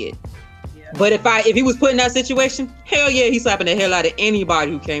see it. But if he was put in that situation, hell yeah, he's slapping the hell out of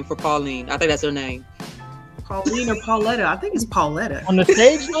anybody who came for Pauline. I think that's her name. Pauline or Pauletta? I think it's Pauletta. On the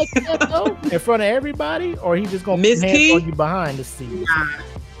stage like that, though? In front of everybody? Or he just gonna Miss put Key? hands on you behind the scenes? Nah.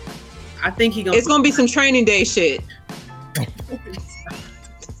 I think It's gonna be some Training Day shit.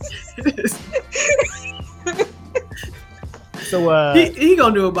 So he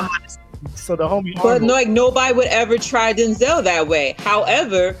gonna do it behind the scenes. So the homie, But like nobody would ever try Denzel that way.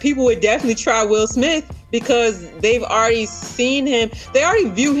 However, people would definitely try Will Smith because they've already seen him. They already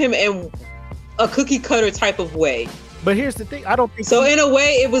view him in a cookie cutter type of way. But here's the thing, I don't think so. In a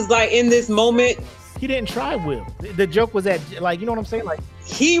way, it was like in this moment, he didn't try Will. The joke was that, like, you know what I'm saying? Like,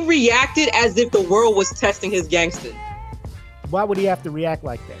 he reacted as if the world was testing his gangster. Why would he have to react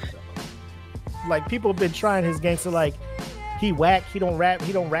like that, though? Like, people have been trying his gangster, like, he whack, he don't rap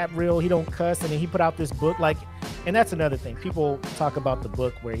real, he don't cuss, and then he put out this book, like, and that's another thing. People talk about the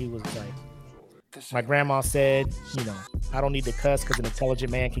book where he was like, My grandma said, I don't need to cuss because an intelligent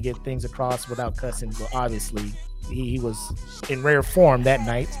man can get things across without cussing. Well, obviously, he was in rare form that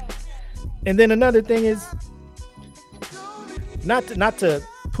night. And then another thing is not to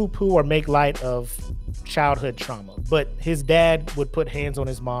poo-poo or make light of childhood trauma, but his dad would put hands on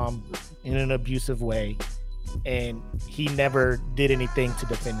his mom in an abusive way, and he never did anything to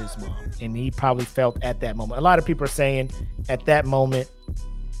defend his mom. And he probably felt at that moment. A lot of people are saying at that moment,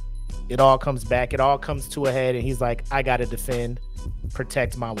 it all comes back. It all comes to a head, and he's like, I got to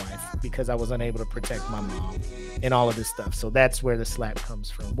protect my wife because I was unable to protect my mom and all of this stuff. So that's where the slap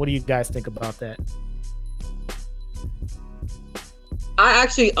comes from. What do you guys think about that? I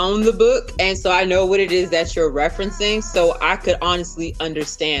actually own the book, and so I know what it is that you're referencing. So I could honestly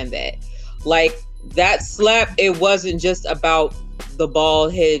understand that. Like, that slap, it wasn't just about the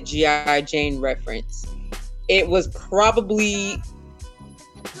bald head G.I. Jane reference. It was probably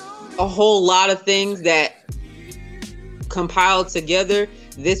a whole lot of things that compiled together.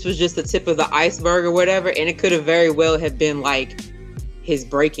 This was just the tip of the iceberg or whatever, and it could have very well have been like his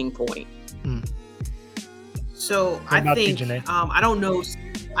breaking point. So I think I don't know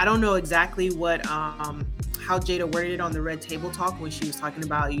exactly what how Jada worded it on the Red Table Talk when she was talking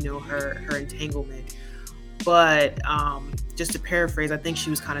about her entanglement, but just to paraphrase, I think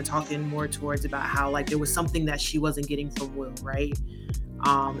she was kind of talking more towards about how like there was something that she wasn't getting from Will, right?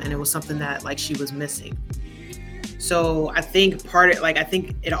 And it was something that like she was missing. So I think I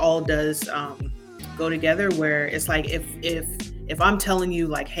think it all does go together, where it's like if I'm telling you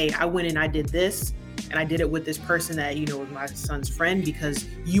like, hey, I went and I did this, and I did it with this person that was my son's friend because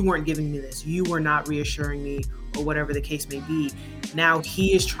you weren't giving me this, you were not reassuring me, or whatever the case may be. Now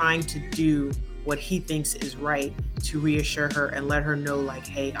he is trying to do what he thinks is right to reassure her and let her know like,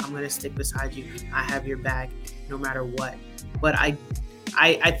 hey, I'm gonna stick beside you, I have your back no matter what. But I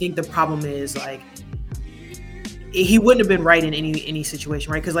think the problem is like he wouldn't have been right in any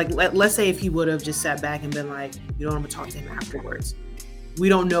situation, right? Because like let's say if he would have just sat back and been like, I'm gonna talk to him afterwards, we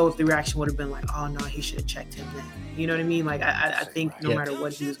don't know if the reaction would have been like, oh no, he should have checked him then. You know what I mean? Like I think no matter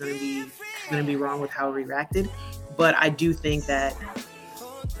what, he was gonna be wrong with how he reacted. But I do think that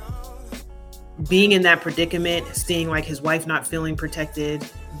being in that predicament, seeing like his wife not feeling protected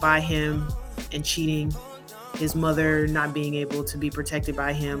by him and cheating, his mother not being able to be protected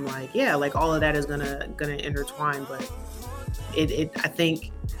by him, like all of that is gonna intertwine. But I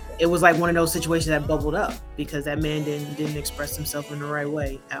think it was like one of those situations that bubbled up because that man didn't express himself in the right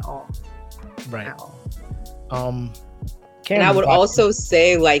way at all. Right. At all. And I would also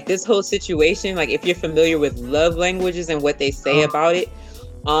say like this whole situation, like if you're familiar with love languages and what they say about it,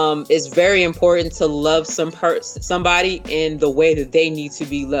 it's very important to love somebody in the way that they need to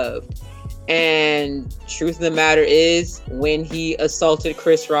be loved. And truth of the matter is, when he assaulted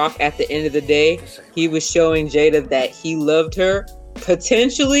Chris Rock at the end of the day, he was showing Jada that he loved her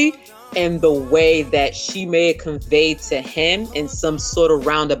potentially in the way that she may have conveyed to him in some sort of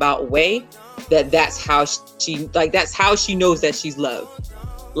roundabout way, that's how she knows that she's loved.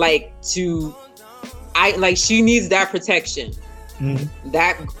 She needs that protection. Mm-hmm.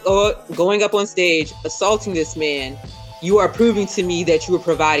 That going up on stage, assaulting this man, you are proving to me that you are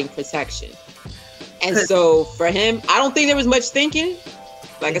providing protection. And so for him, I don't think there was much thinking.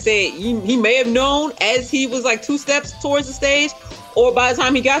 Like I said, he may have known as he was like 2 steps towards the stage, or by the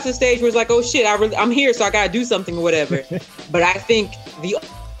time he got to the stage where it's like, oh shit, I'm here, so I gotta do something or whatever. But I think the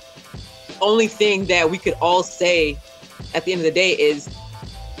only thing that we could all say at the end of the day is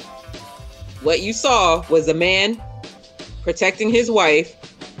what you saw was a man protecting his wife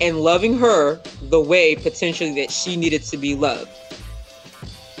and loving her the way potentially that she needed to be loved.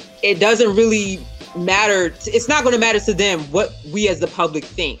 It doesn't really matter. It's not going to matter to them what we as the public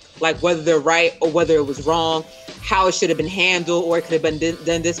think, like whether they're right or whether it was wrong, how it should have been handled, or it could have been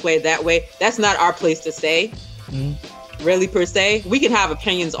done this way, that way. That's not our place to say, really, per se. We can have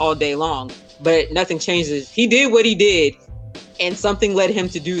opinions all day long, but nothing changes. He did what he did, and something led him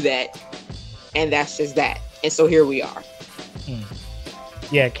to do that, and that's just that. And so here we are.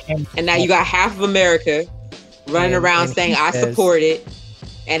 Yeah, and now you got half of America running around saying I support it,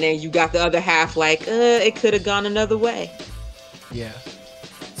 and then you got the other half like, it could have gone another way. Yeah.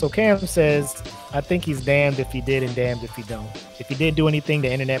 So Cam says, I think he's damned if he did and damned if he don't. If he did do anything, the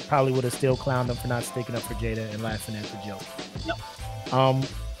internet probably would have still clowned him for not sticking up for Jada and laughing at the joke. Yep.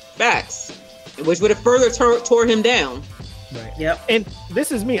 Facts. Which would have further tore him down. Right. Yep. And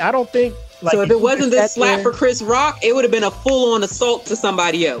this is me. I don't think. So if it wasn't this slap for Chris Rock, it would have been a full-on assault to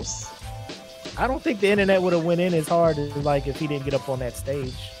somebody else. I don't think the internet would have went in as hard as like if he didn't get up on that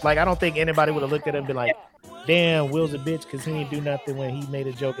stage. Like I don't think anybody would have looked at him and been like, damn, Will's a bitch because he didn't do nothing when he made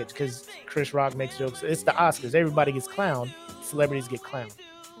a joke because Chris Rock makes jokes. It's the Oscars. Everybody gets clowned. Celebrities get clowned.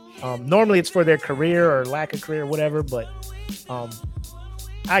 Normally it's for their career or lack of career or whatever, but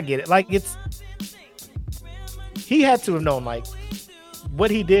I get it. Like he had to have known like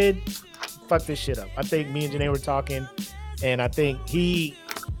what he did fucked this shit up. I think me and Janae were talking and I think he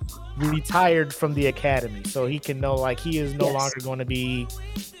retired from the Academy so he can know like he is no longer going to be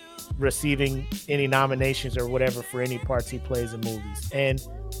receiving any nominations or whatever for any parts he plays in movies. And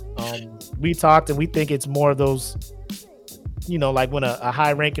we talked and we think it's more of those, you know, like when a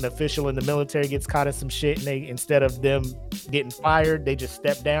high-ranking official in the military gets caught in some shit and they, instead of them getting fired, they just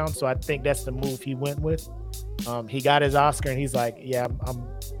step down. So I think that's the move he went with. He got his Oscar and he's like, yeah, I'm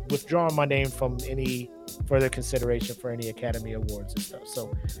withdrawing my name from any further consideration for any Academy Awards and stuff.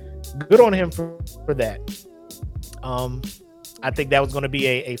 So good on him for that. I think that was going to be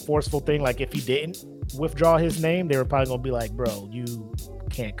a forceful thing. Like if he didn't withdraw his name, they were probably going to be like, bro, you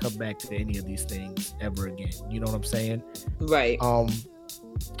can't come back to any of these things ever again. You know what I'm saying? Right.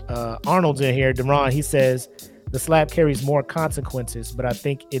 Arnold's in here. Deron, he says the slap carries more consequences, but I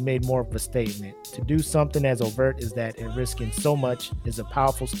think it made more of a statement. To do something as overt as that and risking so much is a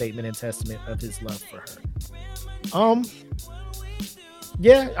powerful statement and testament of his love for her.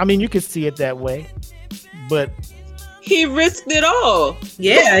 Yeah, I mean you could see it that way, but he risked it all.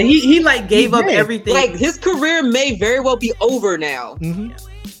 Yeah, he like gave up everything. Like his career may very well be over now.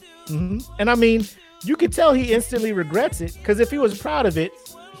 And I mean, you could tell he instantly regrets it because if he was proud of it,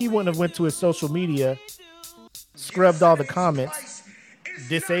 he wouldn't have went to his social media, scrubbed all the comments,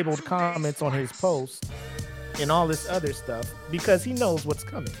 disabled comments on his post, and all this other stuff because he knows what's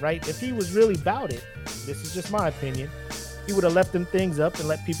coming, right? If he was really about it, this is just my opinion, he would have left them things up and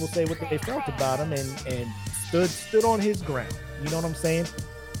let people say what they felt about him and stood on his ground. You know what I'm saying?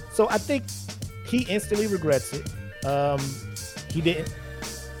 So I think he instantly regrets it. He didn't.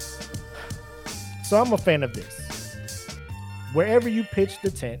 So I'm a fan of this. Wherever you pitch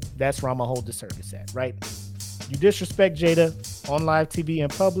the tent, that's where I'm gonna hold the circus at, right? You disrespect Jada on live TV in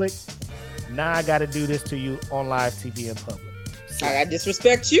public. Now I gotta do this to you on live TV in public. So, I gotta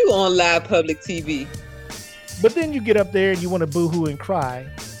disrespect you on live public TV. But then you get up there and you want to boo-hoo and cry,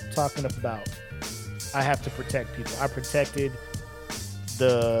 talking about I have to protect people. I protected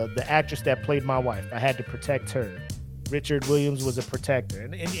the actress that played my wife. I had to protect her. Richard Williams was a protector.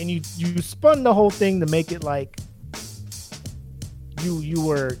 And you spun the whole thing to make it like you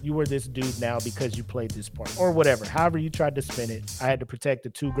were this dude now because you played this part or whatever. However you tried to spin it. I had to protect the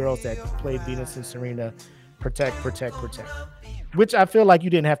two girls that played Venus and Serena. Protect. Which I feel like you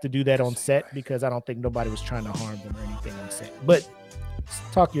didn't have to do that on set because I don't think nobody was trying to harm them or anything on set. But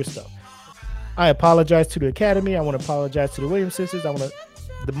talk your stuff. I apologize to the Academy. I want to apologize to the Williams sisters.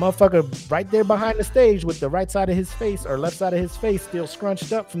 The motherfucker right there behind the stage with the right side of his face or left side of his face still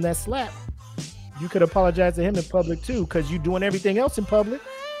scrunched up from that slap. You could apologize to him in public too because you're doing everything else in public.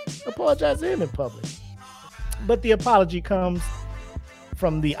 Apologize to him in public. But the apology comes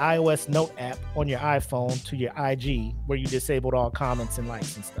from the iOS Note app on your iPhone to your IG where you disabled all comments and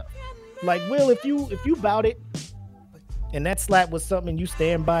likes and stuff. Like, Will, if you bout it and that slap was something you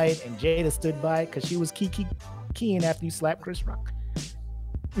stand by it and Jada stood by it because she was keying after you slapped Chris Rock.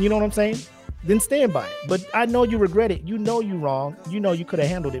 You know what I'm saying? Then stand by it. But I know you regret it. You know you're wrong. You know you could have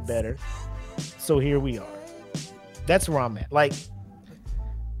handled it better. So here we are. That's where I'm at. Like,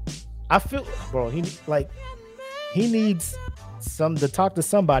 I feel, bro, he needs to talk to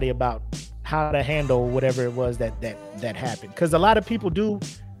somebody about how to handle whatever it was that happened. Because a lot of people do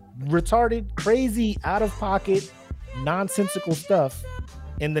retarded, crazy, out of pocket, nonsensical stuff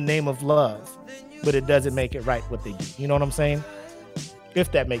in the name of love, but it doesn't make it right what they do. You know what I'm saying?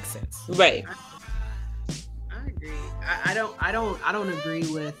 If that makes sense. Right. I agree. I don't agree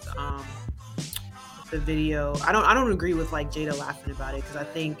with the video. I don't agree with like Jada laughing about it because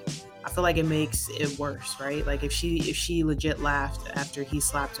I feel like it makes it worse, right? Like if she legit laughed after he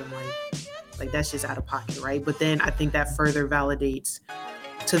slapped him, like that's just out of pocket, right? But then I think that further validates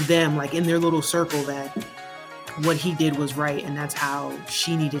to them, like in their little circle, that what he did was right, and that's how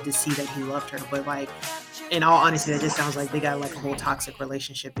she needed to see that he loved her. But like, in all honesty, that just sounds like they got like a whole toxic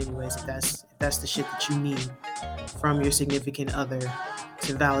relationship, anyways. If that's the shit that you need from your significant other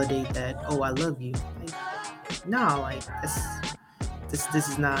to validate that, oh, I love you. Like, no, like this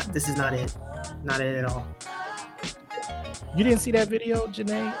is not it. Not it at all. You didn't see that video,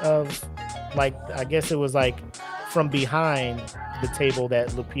 Janae, of like, I guess it was like from behind the table that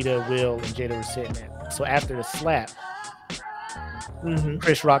Lupita, Will, and Jada were sitting at. So after the slap,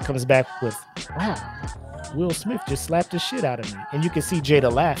 Chris Rock comes back with, wow, Will Smith just slapped the shit out of me. And you can see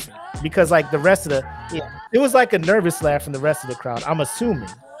Jada laughing because like the rest of it was like a nervous laugh from the rest of the crowd. I'm assuming,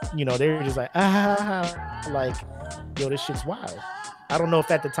 you know, they were just like, like, yo, this shit's wild. I don't know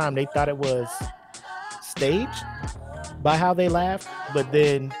if at the time they thought it was staged by how they laughed, but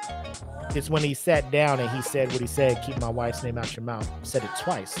then it's when he sat down and he said what he said, keep my wife's name out your mouth, said it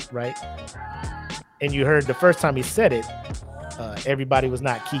twice, right? And you heard the first time he said it, everybody was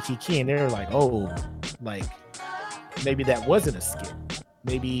not key, and they were like, oh, like maybe that wasn't a skit.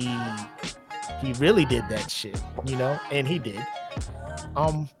 Maybe he really did that shit, you know? And he did.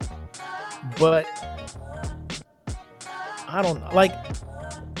 But I don't know. Like,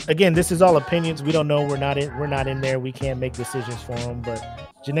 again, this is all opinions. We don't know. We're not in there. We can't make decisions for him. But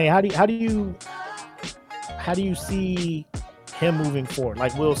Janae, how do you see him moving forward?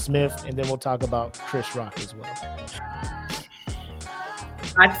 Like Will Smith, and then we'll talk about Chris Rock as well.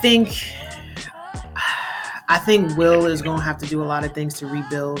 I think Will is going to have to do a lot of things to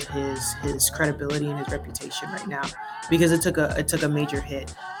rebuild his credibility and his reputation right now, because it took a major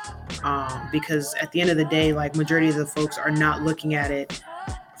hit. Because at the end of the day, like majority of the folks are not looking at it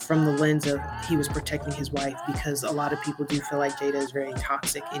from the lens of he was protecting his wife, because a lot of people do feel like Jada is very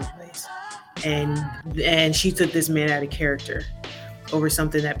toxic anyways, and she took this man out of character over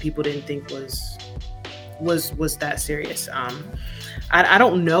something that people didn't think was that serious. I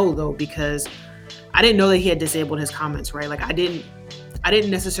don't know though, because I didn't know that he had disabled his comments, right? Like I didn't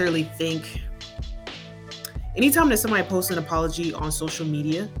necessarily think anytime that somebody posts an apology on social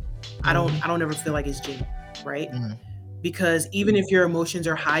media, I don't ever feel like it's genuine, right? Mm-hmm. Because even if your emotions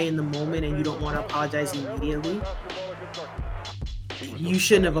are high in the moment and you don't want to apologize immediately, you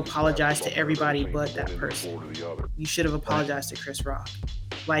shouldn't have apologized to everybody but that person. You should have apologized to Chris Rock.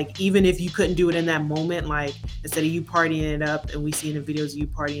 Like, even if you couldn't do it in that moment, like instead of you partying it up and we see in the videos of you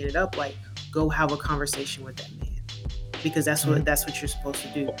partying it up, like go have a conversation with that man, because that's what you're supposed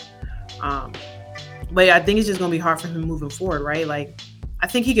to do. But I think it's just gonna be hard for him moving forward, right? Like, I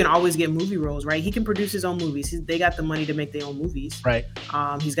think he can always get movie roles, right? He can produce his own movies. They got the money to make their own movies, right?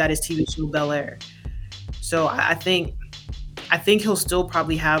 He's got his TV show Bel Air, so I think he'll still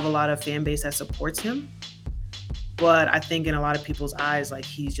probably have a lot of fan base that supports him. But I think in a lot of people's eyes, like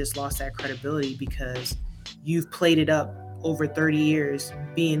he's just lost that credibility because you've played it up over 30 years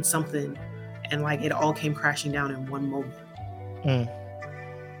being something, and like it all came crashing down in one moment.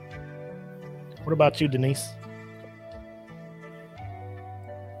 What about you, Denise?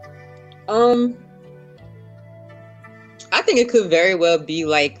 I think it could very well be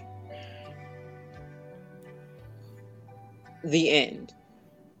like the end,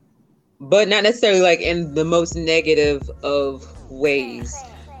 but not necessarily like in the most negative of ways.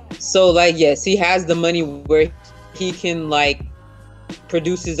 So like, yes, he has the money where he can like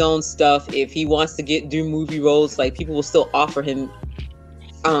produce his own stuff. If he wants to do movie roles, like people will still offer him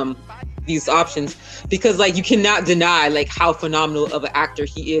these options, because like you cannot deny like how phenomenal of an actor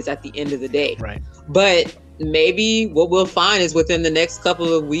he is at the end of the day. Right. But maybe what we'll find is within the next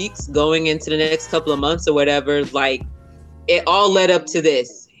couple of weeks, going into the next couple of months or whatever, like it all led up to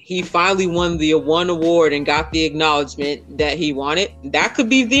this. He finally won the one award and got the acknowledgement that he wanted. That could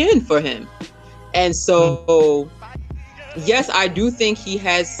be the end for him. And so, yes, I do think he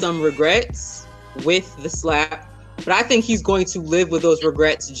has some regrets with the slap, but I think he's going to live with those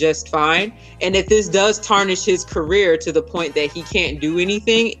regrets just fine. And if this does tarnish his career to the point that he can't do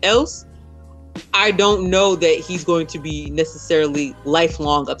anything else, I don't know that he's going to be necessarily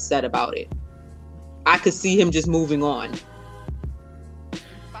lifelong upset about it. I could see him just moving on.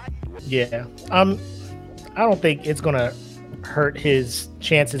 Yeah. I don't think it's going to hurt his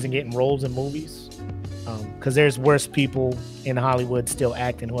chances in getting roles in movies. Because there's worse people in Hollywood still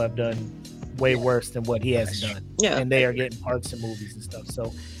acting who have done way worse than what he has done. Yeah. And they are getting parts in movies and stuff.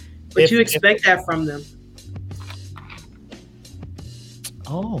 So, but you expect that from them.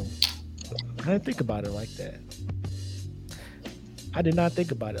 Oh, I didn't think about it like that. I did not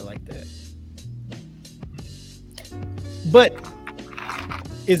think about it like that. But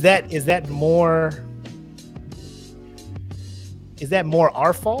is that more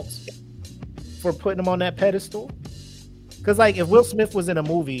our fault for putting him on that pedestal? Because like if Will Smith was in a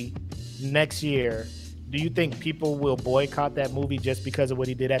movie next year, do you think people will boycott that movie just because of what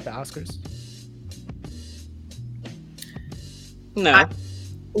he did at the Oscars? No.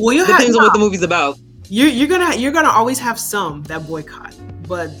 Depends on what the movie's about. You're gonna always have some that boycott,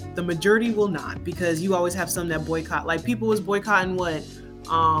 but the majority will not, because you always have some that boycott. Like people was boycotting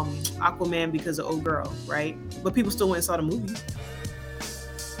Aquaman because of Old Girl, right? But people still went and saw the movie.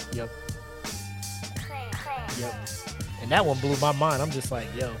 Yep. And that one blew my mind. I'm just like,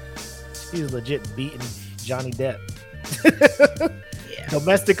 yo, he's legit beating Johnny Depp. Yeah.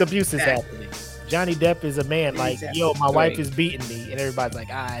 Domestic abuse is Exactly. happening. Johnny Depp is a man like, Exactly. yo, my wife Right. is beating me, and everybody's like,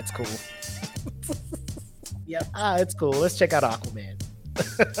 it's cool. Yep. It's cool. Let's check out Aquaman.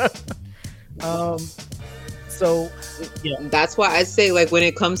 So yeah, That's why I say, like, when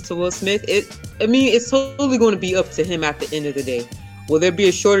it comes to Will Smith, it's totally going to be up to him at the end of the day. Will there be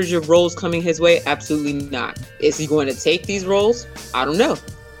a shortage of roles coming his way? Absolutely not. Is he going to take these roles? I don't know.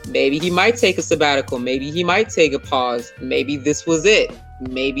 Maybe he might take a sabbatical. Maybe he might take a pause. Maybe this was it.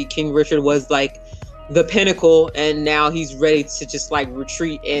 Maybe King Richard was like the pinnacle, and now he's ready to just like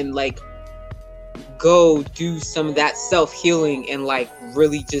retreat and like go do some of that self-healing and like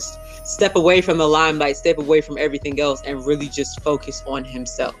really just step away from the limelight, step away from everything else, and really just focus on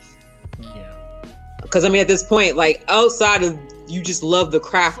himself. yeah. Because I mean, at this point, like, outside of you just love the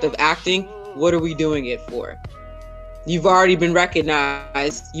craft of acting, what are we doing it for? You've already been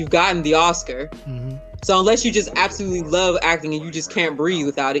recognized, you've gotten the Oscar. Mm-hmm. So unless you just absolutely love acting and you just can't breathe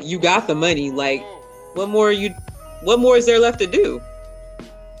without it, you got the money. Like, what more is there left to do?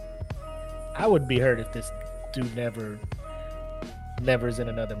 I would be hurt if this dude never is in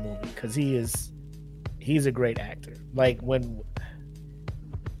another movie, because he's a great actor.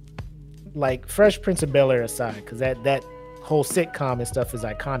 Like Fresh Prince of Bel-Air aside, because that whole sitcom and stuff is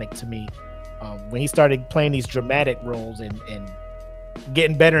iconic to me. When he started playing these dramatic roles and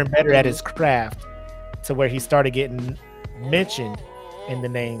getting better and better at his craft, to where he started getting mentioned in the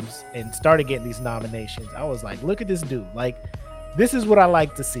names and started getting these nominations, I was like, look at this dude. Like, this is what I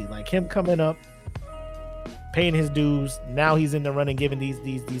like to see. Like, him coming up, paying his dues. Now he's in the running, giving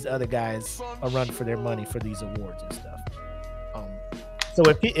these other guys a run for their money for these awards and stuff. So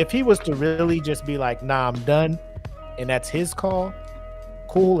if he was to really just be like, nah, I'm done, and that's his call,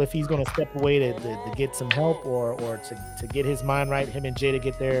 cool. If he's gonna step away to get some help or to get his mind right, him and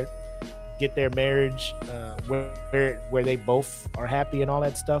Jada get their marriage where they both are happy and all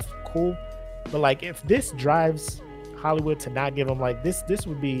that stuff, cool. But like, if this drives Hollywood to not give him, like, this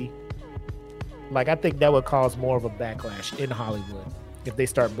would be like, I think that would cause more of a backlash in Hollywood if they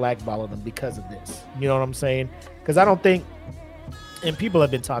start blackballing them because of this. You know what I'm saying? Because I don't think, and people have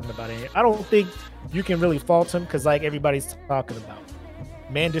been talking about it, I don't think you can really fault him, because like everybody's talking about,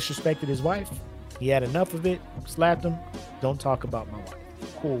 man disrespected his wife, he had enough of it, slapped him, don't talk about my wife.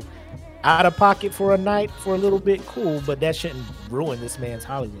 Cool. Out of pocket for a night, for a little bit, cool, but that shouldn't ruin this man's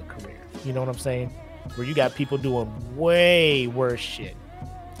Hollywood career. You know what I'm saying? Where you got people doing way worse shit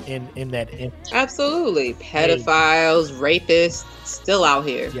in that. Absolutely. Pedophiles, rapists, still out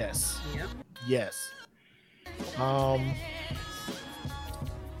here. Yes. Yep. Yes.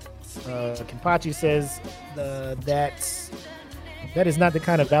 Kenpachi says that is not the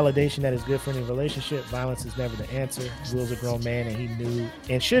kind of validation that is good for any relationship. Violence is never the answer. Will's a grown man, and he knew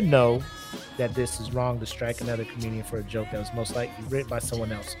and should know that this is wrong to strike another comedian for a joke that was most likely written by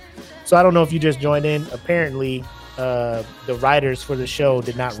someone else. So I don't know if you just joined in. Apparently, the writers for the show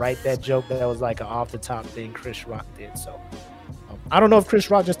did not write that joke. That was like an off-the-top thing Chris Rock did. So I don't know if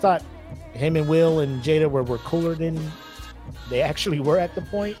Chris Rock just thought him and Will and Jada were cooler than they actually were at the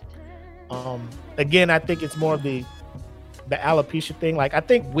point. Again, I think it's more of the alopecia thing. Like, I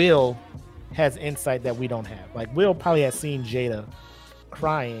think Will has insight that we don't have. Like, Will probably has seen Jada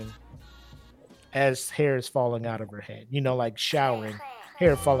crying as hair is falling out of her head, you know, like showering,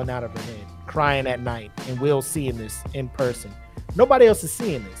 hair falling out of her head, crying at night, and Will seeing this in person. Nobody else is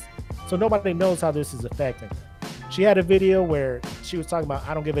seeing this, so nobody knows how this is affecting her. She had a video where she was talking about,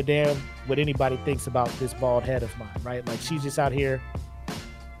 I don't give a damn what anybody thinks about this bald head of mine, right? Like, she's just out here,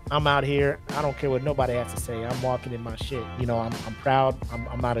 I'm out here, I don't care what nobody has to say, I'm walking in my shit, you know, I'm proud,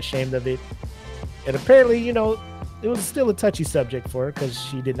 I'm not ashamed of it. And apparently, you know, it was still a touchy subject for her because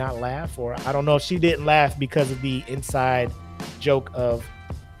she did not laugh, or I don't know if she didn't laugh because of the inside joke of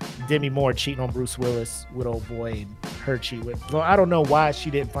Demi Moore cheating on Bruce Willis with old boy and her cheat with. Well, I don't know why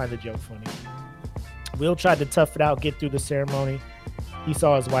she didn't find the joke funny. Will tried to tough it out, get through the ceremony. He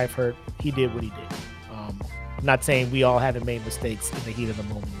saw his wife hurt. He did what he did. Not saying we all haven't made mistakes in the heat of the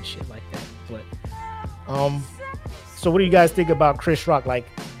moment and shit like that. But so what do you guys think about Chris Rock? Like,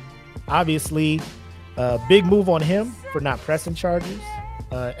 obviously, big move on him for not pressing charges.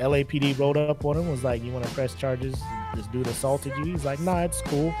 LAPD rolled up on him, was like, you want to press charges? This dude assaulted you. He's like, nah, it's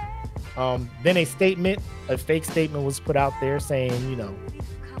cool. Then a fake statement was put out there saying, you know,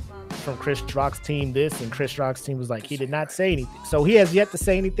 from Chris Rock's team this, and Chris Rock's team was like, he did not say anything. So he has yet to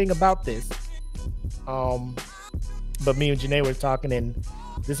say anything about this. But me and Janae were talking, and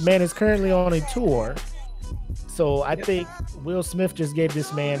this man is currently on a tour. So I think Will Smith just gave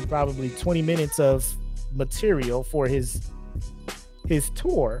this man probably 20 minutes of material for his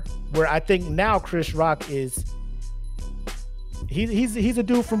tour, where I think now Chris Rock is he's a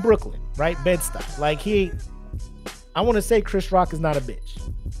dude from Brooklyn, right? Bed-Stuy. Like I want to say Chris Rock is not a bitch.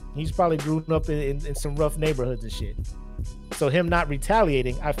 He's probably grew up in some rough neighborhoods and shit. So him not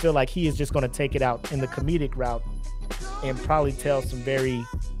retaliating, I feel like he is just going to take it out in the comedic route and probably tell some very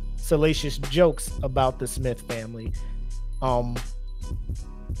salacious jokes about the Smith family.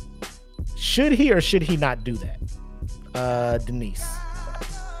 Should he or should he not do that? Denise.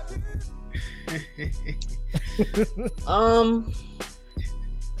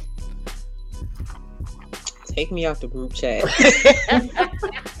 Take me out the group chat.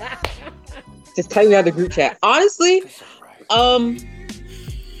 Just take me out the group chat. Honestly,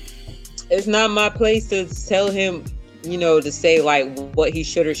 it's not my place to tell him, to say like what he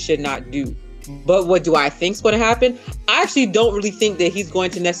should or should not do. But what do I think's going to happen? I actually don't really think that he's going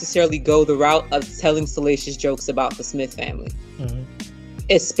to necessarily go the route of telling salacious jokes about the Smith family. Mm-hmm.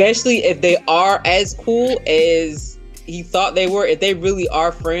 Especially if they are as cool as he thought they were, if they really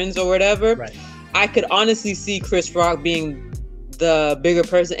are friends or whatever. Right. I could honestly see Chris Rock being the bigger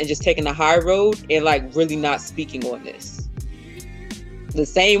person and just taking the high road and like really not speaking on this. The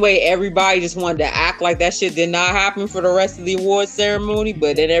same way everybody just wanted to act like that shit did not happen for the rest of the awards ceremony,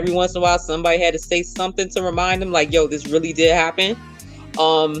 but then every once in a while somebody had to say something to remind them like, yo, this really did happen.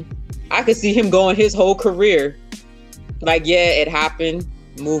 I could see him going his whole career like, yeah, it happened,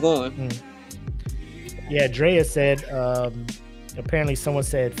 move on. Yeah, Drea said apparently someone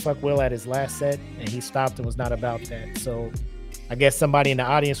said fuck Will at his last set and he stopped and was not about that. So I guess somebody in the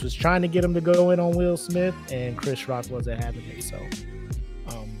audience was trying to get him to go in on Will Smith and Chris Rock wasn't having it. So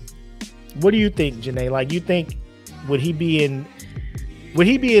what do you think, Janae? Like, you think would he be in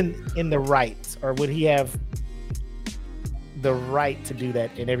the right, or would he have the right to do that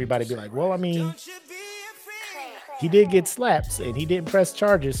and everybody be like, well, I mean, he did get slaps and he didn't press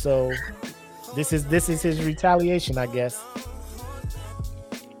charges, so this is his retaliation, I guess.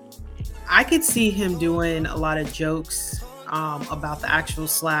 I could see him doing a lot of jokes about the actual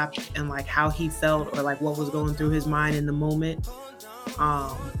slap and like how he felt or like what was going through his mind in the moment.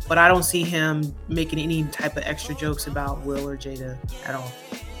 But I don't see him making any type of extra jokes about Will or Jada at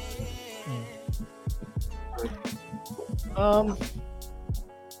all.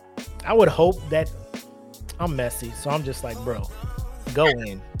 I would hope that I'm messy, so I'm just like, bro, go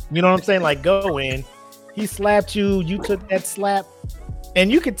in. You know what I'm saying? Like, go in. He slapped you. You took that slap,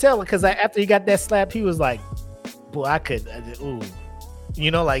 and you could tell because after he got that slap, he was like, "Boy, I could, ooh."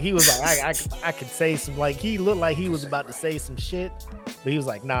 Like he was like, I could say some, like he looked like he was about to say some shit, but he was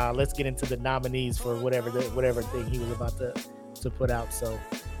like, nah, let's get into the nominees for whatever thing he was about to put out. So,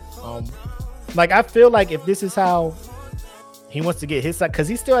 like I feel like if this is how he wants to get his side, because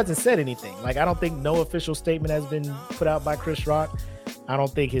he still hasn't said anything. Like I don't think no official statement has been put out by Chris Rock. I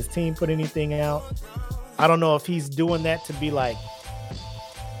don't think his team put anything out. I don't know if he's doing that to be like,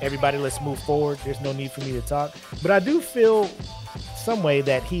 everybody, let's move forward. There's no need for me to talk. But I do feel some way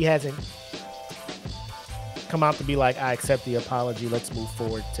that he hasn't come out to be like, I accept the apology, let's move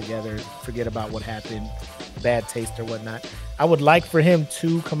forward together, forget about what happened, bad taste or whatnot. I would like for him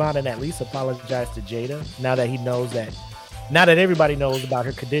to come out and at least apologize to Jada now that everybody knows about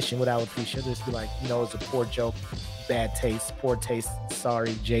her condition with alopecia. Just be like, it's a poor joke, bad taste, poor taste,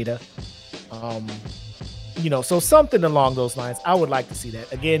 sorry Jada. So something along those lines. I would like to see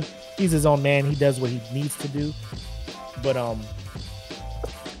that. Again, he's his own man, he does what he needs to do, but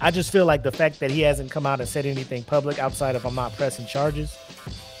I just feel like the fact that he hasn't come out and said anything public outside of I'm not pressing charges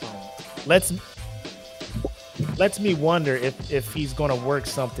lets me wonder if he's going to work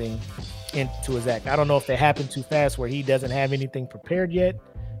something into his act. I don't know if it happened too fast where he doesn't have anything prepared yet,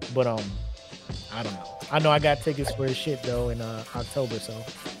 but I don't know. I know I got tickets for his shit though in October, so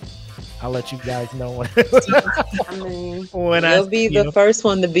I'll let you guys know when you'll be the first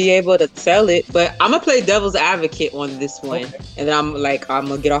one to be able to tell it. But I'm gonna play devil's advocate on this one, and then I'm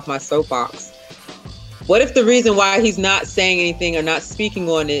gonna get off my soapbox. What if the reason why he's not saying anything or not speaking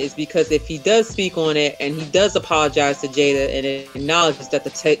on it is because if he does speak on it and he does apologize to Jada and acknowledges that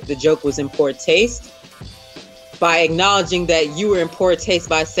the joke was in poor taste, by acknowledging that you were in poor taste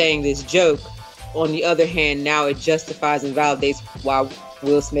by saying this joke, on the other hand, now it justifies and validates why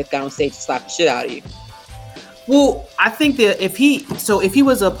Will Smith got on stage to slap the shit out of you. Well, I think that if he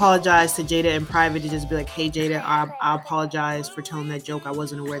was to apologize to Jada in private, to just be like, hey Jada, I apologize for telling that joke. I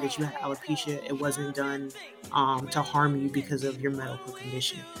wasn't aware that you had alopecia. It wasn't done to harm you because of your medical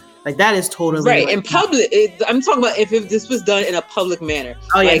condition. Like that is totally right. In public, I'm talking about if this was done in a public manner,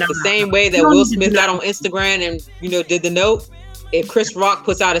 same way that Will Smith got on Instagram and did the note. If Chris Rock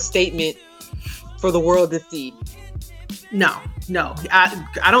puts out a statement for the world to see. No.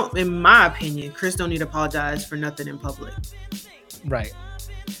 I don't. In my opinion, Chris don't need to apologize for nothing in public. Right.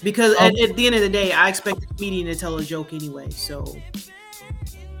 Because at the end of the day, I expect the comedian to tell a joke anyway. So.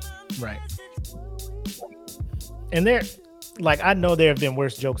 Right. And I know there have been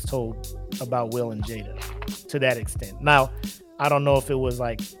worse jokes told about Will and Jada to that extent. Now, I don't know if it was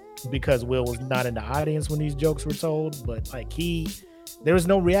like because Will was not in the audience when these jokes were told, but like there was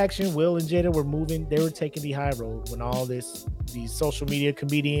no reaction. Will and Jada were moving. They were taking the high road when all these social media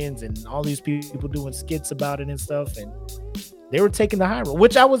comedians and all these people doing skits about it and stuff. And they were taking the high road,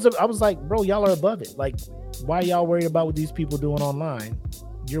 which I was like, bro, y'all are above it. Like, why are y'all worried about what these people doing online?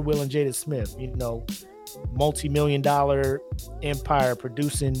 You're Will and Jada Smith, multi-million-dollar empire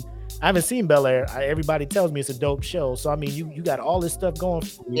producing. I haven't seen Bel Air. Everybody tells me it's a dope show. So I mean, you got all this stuff going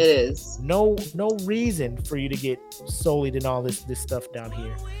for you. It is. No reason for you to get sullied in all this stuff down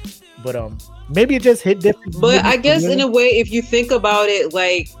here. But maybe it just hit different. But I guess in a way, if you think about it,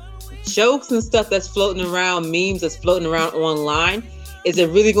 like jokes and stuff that's floating around, memes that's floating around online, is it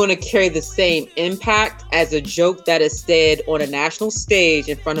really going to carry the same impact as a joke that is said on a national stage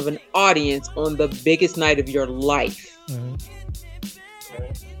in front of an audience on the biggest night of your life? Mm-hmm.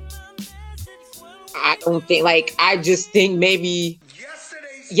 I don't think, I just think maybe,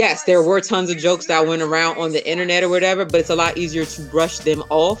 yes, there were tons of jokes that went around on the internet or whatever, but it's a lot easier to brush them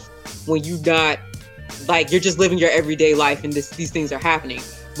off when you got, you're just living your everyday life and these things are happening.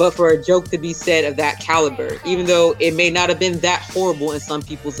 But for a joke to be said of that caliber, even though it may not have been that horrible in some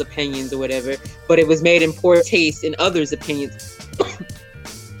people's opinions or whatever, but it was made in poor taste in others' opinions,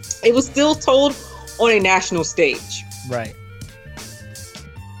 it was still told on a national stage. Right.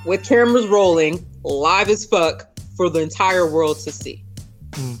 With cameras rolling, live as fuck, for the entire world to see.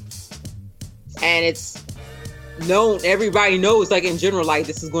 And it's known, everybody knows, in general,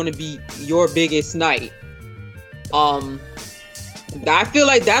 this is going to be your biggest night. I feel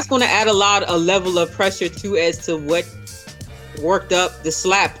like that's going to add a level of pressure too, as to what worked up the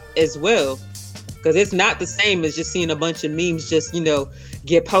slap as well, because it's not the same as just seeing a bunch of memes just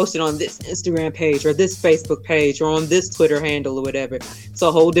get posted on this Instagram page or this Facebook page or on this Twitter handle or whatever. It's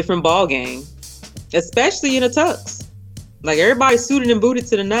a whole different ball game, especially in a tux. Everybody's suited and booted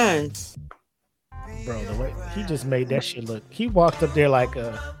to the nines. Bro, the way he just made that shit look, he walked up there like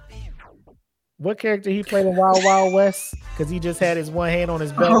what character he played in Wild Wild West? Because he just had his one hand on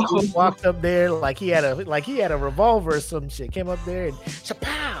his belt. He walked up there like he had a revolver or some shit. Came up there and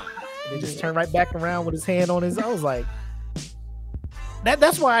shapow, and then just turned right back around with his hand on his. I was like,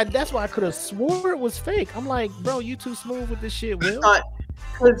 that's why I could have swore it was fake. I'm like, bro, you too smooth with this shit, Will.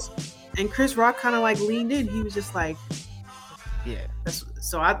 And Chris Rock kind of leaned in. He was just like, yeah. That's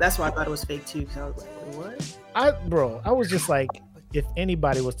why I thought it was fake too. Because I was like, what? I was just like, if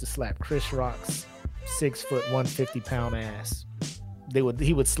anybody was to slap Chris Rock's 6 foot 150 pound ass,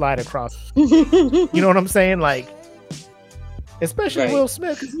 he would slide across. You know what I'm saying? Especially right. Will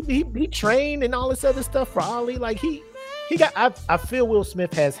Smith, because he trained and all this other stuff for Ali. He got. I feel Will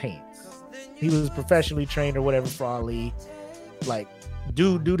Smith has hands. He was professionally trained or whatever for Ali.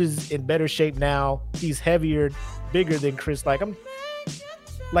 Dude is in better shape now. He's heavier, bigger than Chris. I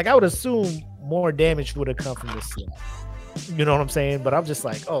would assume more damage would have come from this slap. You know what I'm saying? But I'm just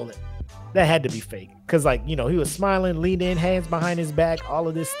like, oh, that had to be fake. Because, he was smiling, leaned in, hands behind his back, all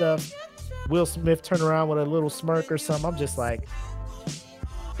of this stuff. Will Smith turned around with a little smirk or something. I'm just like,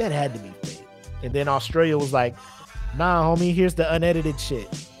 that had to be fake. And then Australia was like, nah, homie, here's the unedited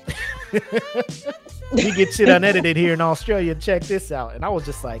shit. We get shit unedited here in Australia. Check this out. And I was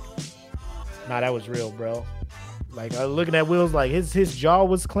just like, nah, that was real, bro. Looking at Will's, his jaw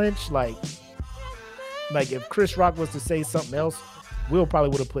was clenched. If Chris Rock was to say something else, Will probably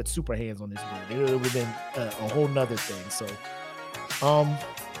would have put super hands on this dude. It would have been a whole nother thing. So,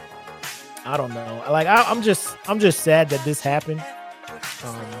 I don't know. I'm just sad that this happened.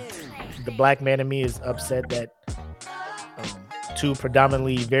 The black man in me is upset that two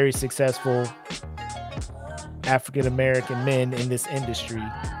predominantly very successful African American men in this industry,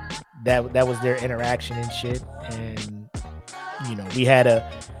 that was their interaction and shit. And we had a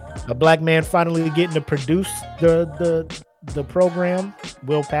black man finally getting to produce the program,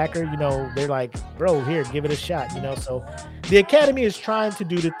 Will Packer. They're like, bro, here, give it a shot. So the Academy is trying to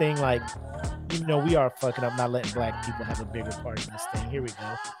do the thing we are fucking up, not letting black people have a bigger part in this thing. Here we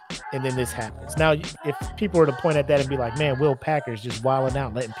go. And then this happens. Now, if people were to point at that and be like, man, Will Packer's just wilding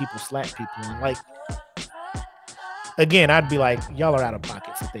out, letting people slap people, and again, I'd be like, y'all are out of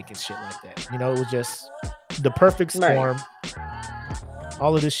pocket for thinking shit like that. It was just the perfect storm. Right.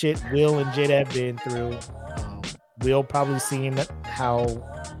 All of the shit Will and Jada have been through. Will probably seeing how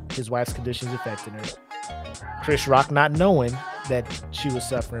his wife's conditions affecting her. Chris Rock not knowing that she was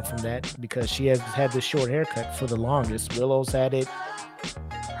suffering from that because she has had this short haircut for the longest. Willow's had it.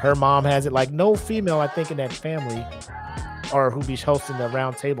 Her mom has it. Like no female, I think, in that family or who be hosting the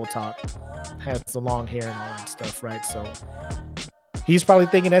round table talk has the long hair and all that stuff, right? So he's probably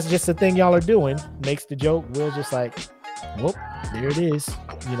thinking that's just the thing y'all are doing. Makes the joke. Will's just like, whoop, there it is.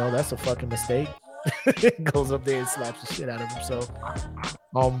 You know, that's a fucking mistake. Goes up there and slaps the shit out of him. So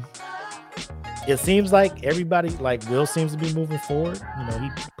it seems like everybody, like Will seems to be moving forward. You know,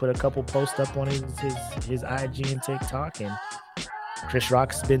 he put a couple posts up on his IG and TikTok, and Chris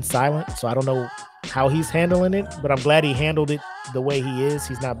Rock's been silent. So I don't know how he's handling it, but I'm glad he handled it the way he is.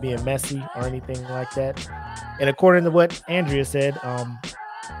 He's not being messy or anything like that. And according to what Andrea said,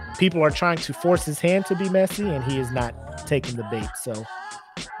 people are trying to force his hand to be messy, and he is not taking the bait. So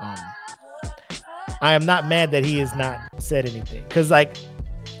I am not mad that he has not said anything, because like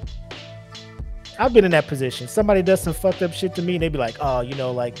I've been in that position. Somebody does some fucked up shit to me and they be like, oh, you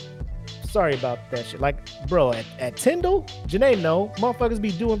know, like, sorry about that shit. Like, bro, at Tyndall, Janae know, motherfuckers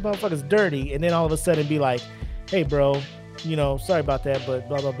be doing motherfuckers dirty, and then all of a sudden be like, hey, bro, you know, sorry about that, but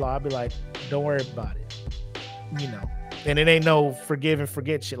blah, blah, blah. I'll be like, don't worry about it. You know, and it ain't no forgive and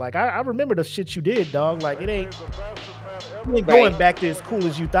forget shit. Like, I remember the shit you did, dog. Like, it ain't going back to as cool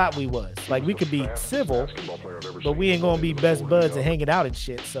as you thought we was. Like, we could be civil, but we ain't gonna be best buds and hanging out and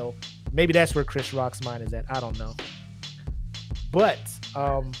shit. So maybe that's where Chris Rock's mind is at. I don't know. But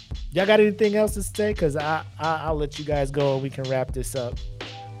y'all got anything else to say? Because I'll let you guys go and we can wrap this up.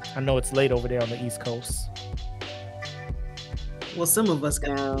 I know it's late over there on the East Coast. Well, some of us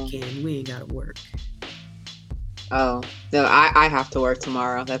can. We ain't got to work. Oh, no, I have to work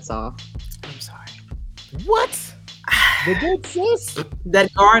tomorrow. That's all. I'm sorry. What? The good sis?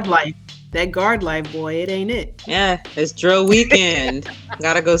 That guard life, boy, it ain't it. Yeah, it's drill weekend.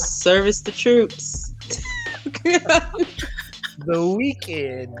 Gotta go service the troops. The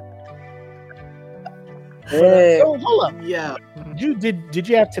weekend. Yeah. Oh, hold up. Yeah. Did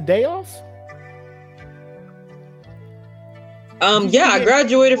you have today off? Yeah, I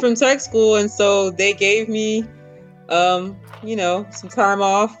graduated from tech school, and so they gave me you know, some time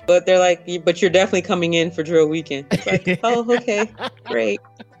off, but they're like, but you're definitely coming in for drill weekend. It's like, oh, okay, great.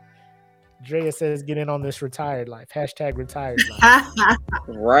 Drea says, get in on this retired life. # retired life.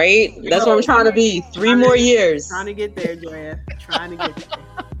 Right? That's what I'm trying to be. 3 more years. Trying to get there, Drea. Trying to get there.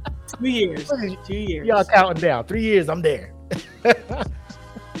 2 years. 2 years. Y'all counting down. 3 years, I'm there.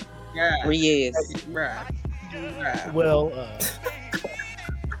 Yeah. 3 years. Well,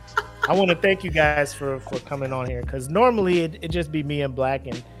 I want to thank you guys for coming on here, because normally it just be me and Black,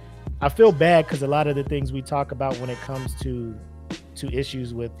 and I feel bad because a lot of the things we talk about when it comes to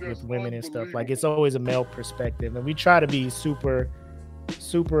issues with women and stuff, like it's always a male perspective, and we try to be super,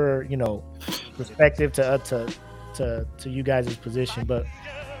 you know, perspective to you guys' position, but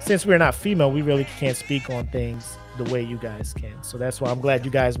since we're not female, we really can't speak on things the way you guys can. So that's why I'm glad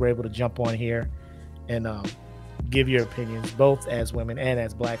you guys were able to jump on here and give your opinions, both as women and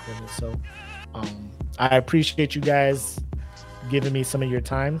as Black women. So I appreciate you guys giving me some of your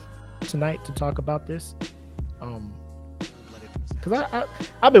time tonight to talk about this. Because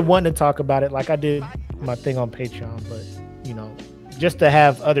I've been wanting to talk about it, like I did my thing on Patreon, but you know, just to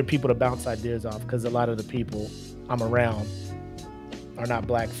have other people to bounce ideas off, because a lot of the people I'm around are not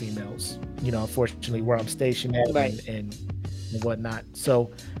Black females, you know, unfortunately where I'm stationed at, right, and whatnot. So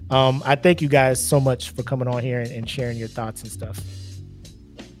I thank you guys so much for coming on here and sharing your thoughts and stuff.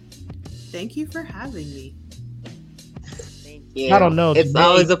 Thank you for having me. Yeah, I don't know. It's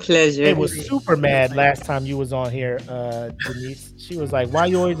always a pleasure. It was super mad last time you was on here, Denise. She was like, "Why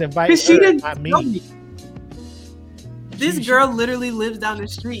you always invite she her, didn't not tell me?" me. This girl literally lives down the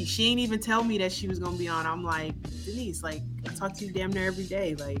street. She ain't even tell me that she was gonna be on. I'm like, Denise, like I talk to you damn near every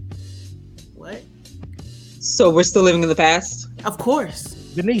day. Like, what? So we're still living in the past? Of course.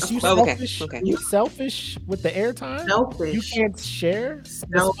 Denise, you selfish. Okay. You selfish with the airtime. Selfish. You can't share the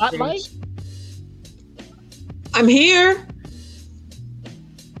spotlight. I'm here.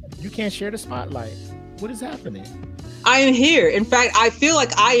 You can't share the spotlight. What is happening? I am here. In fact, I feel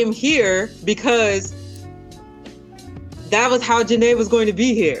like I am here because that was how Janae was going to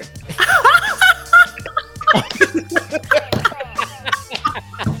be here.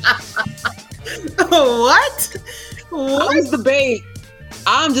 What? What is the bait?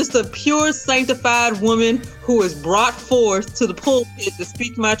 I'm just a pure sanctified woman who is brought forth to the pulpit to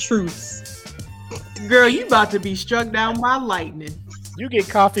speak my truths. Girl, you about to be struck down by lightning. You get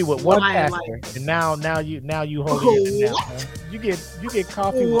coffee with one pastor, and now you hold it now. Huh? You get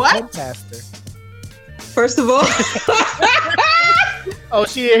coffee with one pastor. First of all, Oh,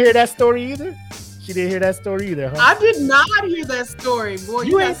 she didn't hear that story either? She didn't hear that story either, huh? I did not hear that story, boy.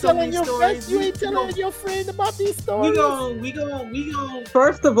 You got ain't so telling many your stories. friends. You ain't telling your friend about these stories. We go.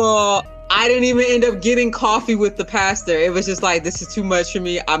 First of all, I didn't even end up getting coffee with the pastor. It was just like, this is too much for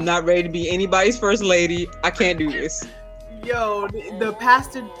me. I'm not ready to be anybody's first lady. I can't do this. Yo, the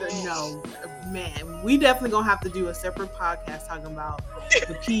pastor, no, man. We definitely gonna have to do a separate podcast talking about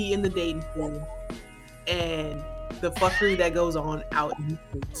the pee in the dating pool and the fuckery that goes on out in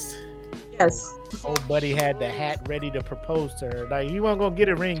the streets. Yes. Old buddy had the hat ready to propose to her. Like, you weren't gonna get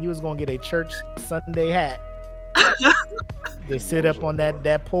a ring, you was gonna get a church Sunday hat to sit up on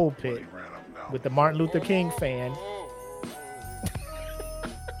that pulpit with the Martin Luther King fan.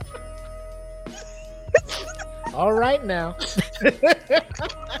 All right now.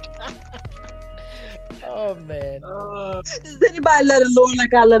 Oh man. Does anybody love the Lord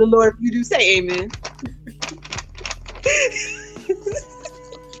like I love the Lord? If you do, say amen.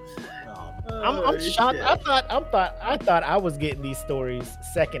 I'm shocked. I thought I was getting these stories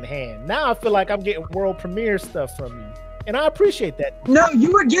secondhand. Now I feel like I'm getting world premiere stuff from you, and I appreciate that. No,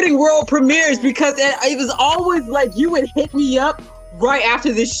 you were getting world premieres because it was always like you would hit me up right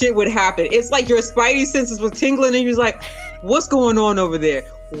after this shit would happen. It's like your spidey senses was tingling, and you was like, "What's going on over there?"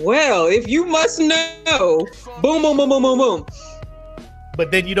 Well, if you must know, boom, boom, boom, boom, boom, boom.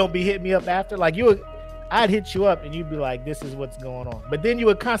 But then you don't be hitting me up after, like I'd hit you up and you'd be like, this is what's going on. But then you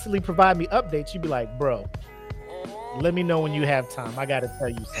would constantly provide me updates. You'd be like, bro, let me know when you have time. I got to tell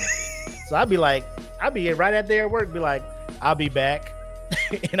you something. So I'd be right out there at work, be like, I'll be back.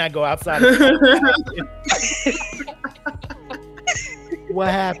 And I go outside. What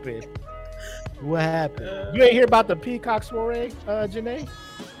happened? What happened? You ain't hear about the peacock soiree, Janae?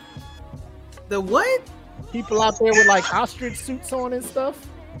 The what? People out there with like ostrich suits on and stuff.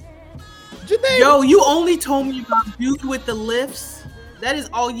 Janae. Yo, you only told me about dude with the lifts. That is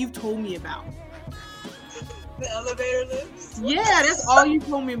all you've told me about. The elevator lifts? Yeah, that's all you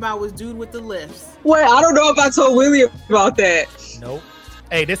told me about was dude with the lifts. Wait, I don't know if I told Willie about that. Nope.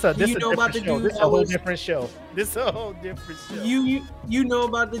 Hey, this a different show. This a whole different show. You know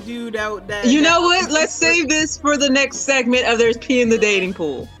about the dude that you know what? Let's save this for the next segment of There's Pee in the Dating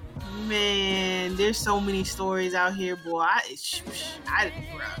Pool. Man, there's so many stories out here, boy. I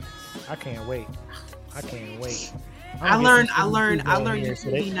can't wait. I learned you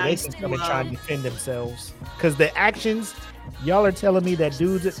to be nice to come and try and defend themselves. Because the actions, y'all are telling me that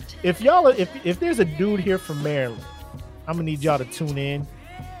dudes, if there's a dude here from Maryland, I'm gonna need y'all to tune in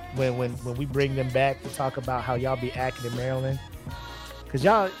when we bring them back to talk about how y'all be acting in Maryland. Cause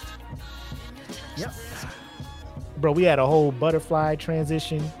y'all, bro, we had a whole butterfly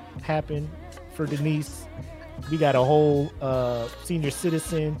transition happen for Denise. We got a whole senior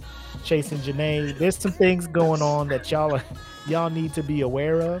citizen chasing Janae. There's some things going on that y'all need to be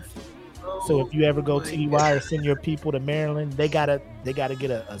aware of. So if you ever go TDY or send your people to Maryland, they gotta get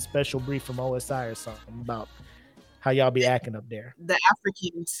a special brief from OSI or something about how y'all be acting up there. The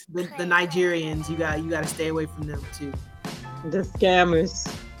Africans, the Nigerians, you gotta stay away from them too. The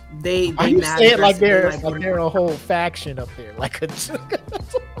scammers. They you say it like they're a whole faction up there, like a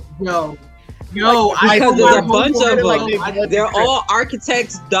no. Because there's a bunch of them. They're all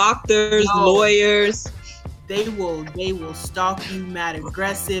architects, doctors, lawyers. They will stalk you, mad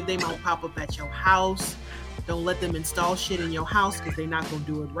aggressive. They might pop up at your house. Don't let them install shit in your house because they're not gonna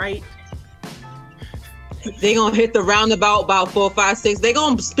do it right. They gonna hit the roundabout about 4, 5, 6. They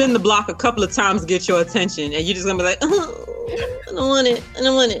gonna spin the block a couple of times to get your attention, and you're just gonna be like, oh, I don't want it.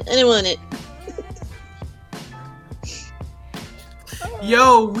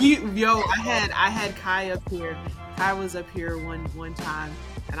 I had Kai up here. Kai was up here one time,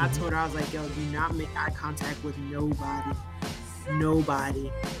 and I told her, I was like, yo, do not make eye contact with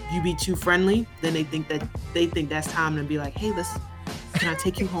nobody. You be too friendly, then they think that's time to be like, hey, can I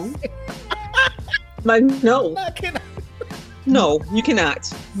take you home? Like, no. No, you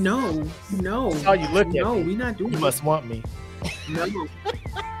cannot. No. That's how you look at me. No, we not doing You must want me.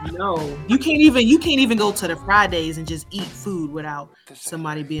 No. You can't even go to the Fridays and just eat food without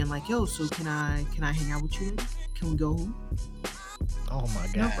somebody being like, yo, so can I hang out with you? Can we go home? Oh my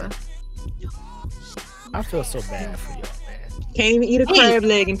God. No, I feel so bad for y'all, man. Can't even eat a crab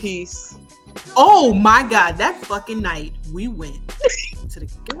leg in peace. Oh my God, that fucking night we went to the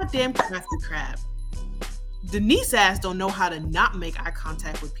goddamn Crafty Crab. Denise ass don't know how to not make eye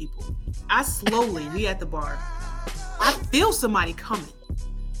contact with people. We at the bar. I feel somebody coming.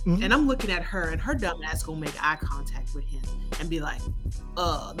 Mm-hmm. And I'm looking at her, and her dumb ass gonna make eye contact with him and be like,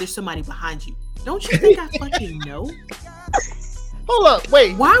 there's somebody behind you. Don't you think I fucking know? Hold up,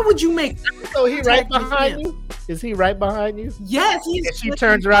 wait. Why would you make so he right behind you? Is he right behind you? Yes, he's. And she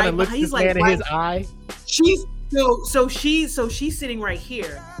turns around and looks this man in his eye. She's so she's sitting right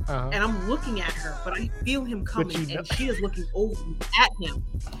here, and I'm looking at her, but I feel him coming, and she is looking over at him,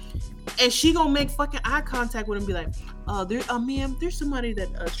 and she gonna make fucking eye contact with him, and be like, ma'am, there's somebody that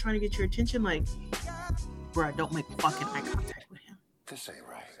is trying to get your attention. Like, bruh, don't make fucking eye contact with him. This ain't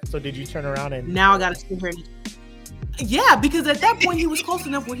right. So did you turn around and now I gotta see her? Yeah, because at that point he was close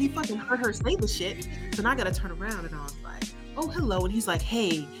enough where he fucking heard her say the shit. So now I gotta turn around, and I was like, oh, hello, and he's like,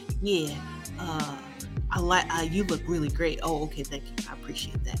 hey, yeah, I like you look really great. Oh, okay, thank you. I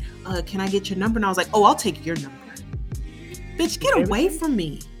appreciate that. Can I get your number? And I was like, oh, I'll take your number. Bitch, get away from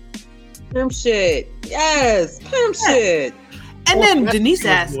me. Pimp shit. Yes, pimp shit. And then Denise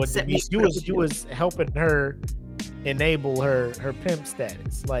asked, you was helping her enable her pimp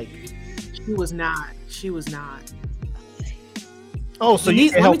status. Like she was not. Oh, so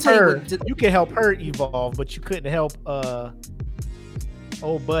Denise, you can help her. You can help her evolve, but you couldn't help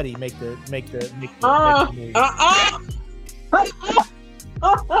old buddy make the no.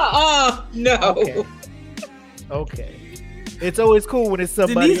 Okay. It's always cool when it's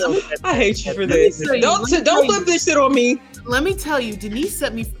somebody Denise, else. I hate you for this. Don't flip this shit on me. Let me tell you, Denise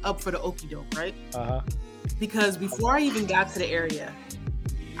set me up for the okie doke, right? Because before I even got to the area,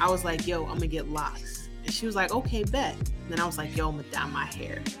 I was like, yo, I'm gonna get locks. And she was like, okay, bet. And then I was like, yo, I'm gonna dye my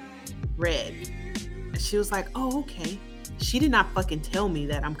hair red. And she was like, oh, okay. She did not fucking tell me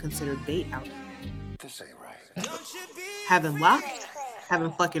that I'm considered bait out here. This ain't right. Having locks,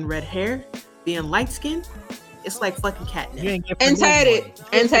 having fucking red hair, being light skinned, it's like fucking catnip. And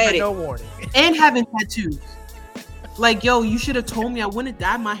tatted. No warning. And having tattoos. Like, yo, you should have told me I wouldn't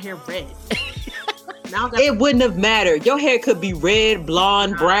dye my hair red. It wouldn't have mattered. Your hair could be red,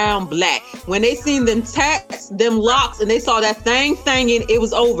 blonde, brown, black. When they seen them tats, them locks, and they saw that thing, and it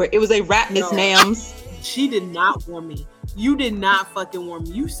was over. It was a wrap, Miss Nams. She did not warn me. You did not fucking warn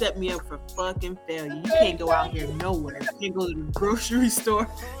me. You set me up for fucking failure. You can't go out here nowhere. You can't go to the grocery store.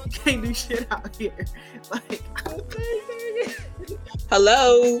 You can't do shit out here. Like,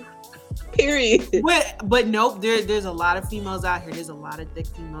 hello. Period. But nope, there's a lot of females out here. There's a lot of thick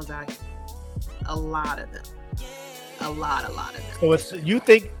females out here. A lot of them. A lot of them. So it's, you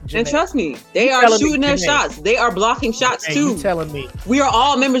think, Janae, and trust me, they are shooting their shots. They are blocking shots too. You telling me we are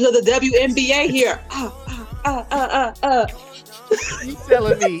all members of the WNBA here. You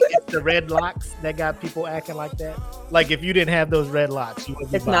telling me it's the red locks that got people acting like that? Like if you didn't have those red locks, you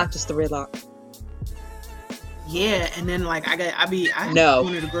would be it's not just the red lock. Yeah, and then like I no.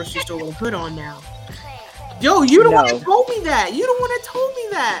 going to the grocery store with a hood on now. Yo, you the one that told me that. You the one that told me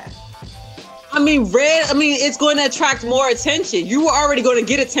that. I mean, red, it's going to attract more attention. You were already going to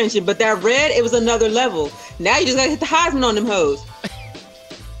get attention, but that red, it was another level. Now you just got to hit the Heisman on them hoes.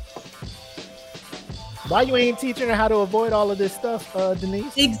 Why you ain't teaching her how to avoid all of this stuff,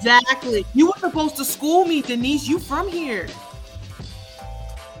 Denise? Exactly. You were supposed to school me, Denise. You from here.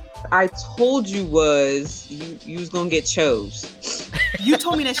 I told you you was going to get chose. You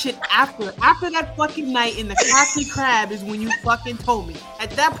told me that shit after that fucking night in the Crafty Crab is when you fucking told me.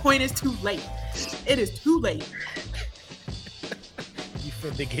 At that point, it's too late. It is too late. You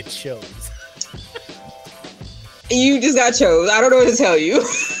finna get chose. You just got chose. I don't know what to tell you.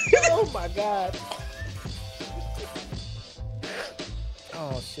 Oh my God.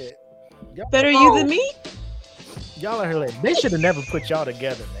 Oh shit. Better you than me? Y'all are hilarious. They should have never put y'all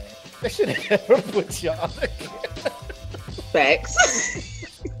together, man. They should have never put y'all together. Facts.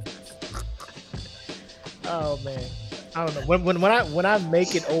 Oh man, I don't know. When I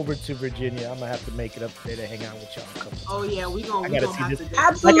make it over to Virginia, I'm gonna have to make it up there to hang out with y'all a couple. Oh yeah, we gonna have to.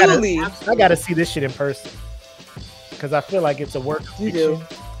 Absolutely. I gotta see this shit in person because I feel like it's a work fiction,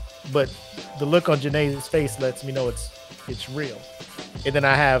 but the look on Janae's face lets me know it's real. And then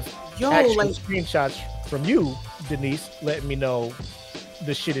I have actual screenshots from you, Denise, letting me know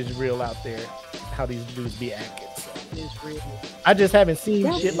the shit is real out there. How these dudes be acting. It's real. I just haven't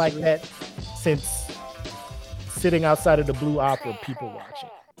seen shit like that since sitting outside of the Blue Opera, people watching.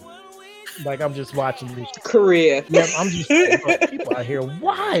 Like I'm just watching this shit. Korea. Yeah, I'm just people out here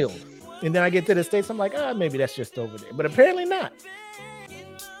wild. And then I get to the States, I'm like, maybe that's just over there. But apparently not.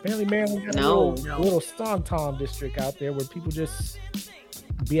 Apparently Maryland got a little Stong Tom district out there where people just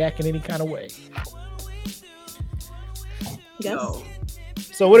be acting any kind of way. Yes.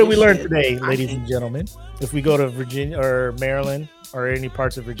 So what did we learn today, ladies and gentlemen? If we go to Virginia or Maryland or any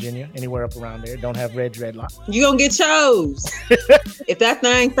parts of Virginia, anywhere up around there, don't have red dreadlocks. You gonna get chose. If that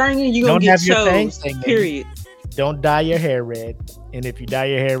thing thinging, you gonna get chose. Period. Don't dye your hair red, and if you dye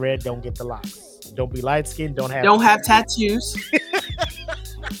your hair red, don't get the locks. Don't be light skinned. Don't have tattoos.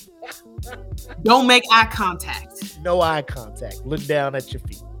 Don't make eye contact. No eye contact. Look down at your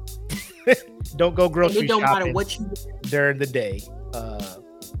feet. Don't go grocery It don't shopping matter what you during the day.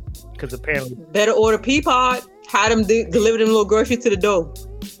 Because apparently, Better order Peapod. Have them deliver them little groceries to the door.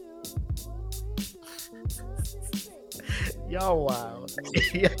 y'all wild.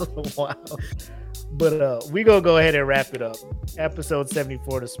 Y'all wild. But we gonna go ahead and wrap it up. Episode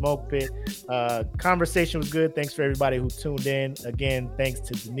 74, The Smoke Pit. Conversation was good. Thanks for everybody who tuned in. Again, thanks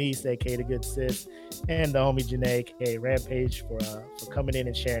to Denise, aka the Good Sis, and the homie Janae, aka Rampage, for coming in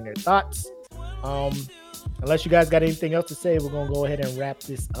and sharing their thoughts. Unless you guys got anything else to say, we're gonna go ahead and wrap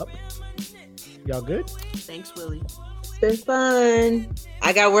this up. Y'all good? Thanks, Willie. It's been fun.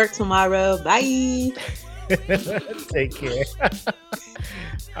 I got work tomorrow. Bye. Take care.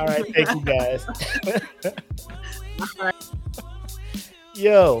 All right, thank you guys.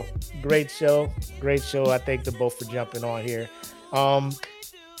 Yo, great show. I thank them both for jumping on here.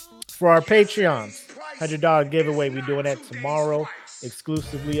 For our Patreons, $100 giveaway. We're doing that tomorrow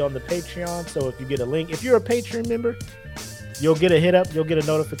exclusively on the Patreon. So if you get a link, if you're a Patreon member, you'll get a hit up. You'll get a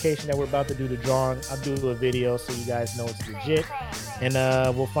notification that we're about to do the drawing. I'll do a video so you guys know it's legit. And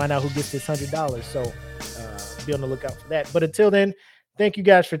we'll find out who gets this $100. So be on the lookout for that. But until then, thank you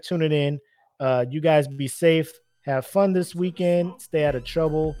guys for tuning in. You guys be safe. Have fun this weekend. Stay out of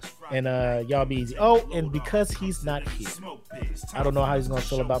trouble. And y'all be easy. Oh, and because he's not here, I don't know how he's going to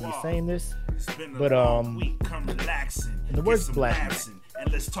feel about me saying this. But in the words of Black Man,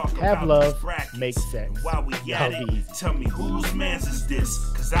 have love, make sex. While we at it, tell me whose man's is this?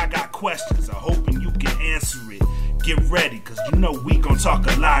 Cause I got questions. I'm hoping you can answer it. Get ready, cause you know we gon' talk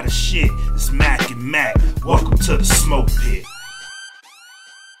a lot of shit. It's Mac and Mac. Welcome to the Smoke Pit.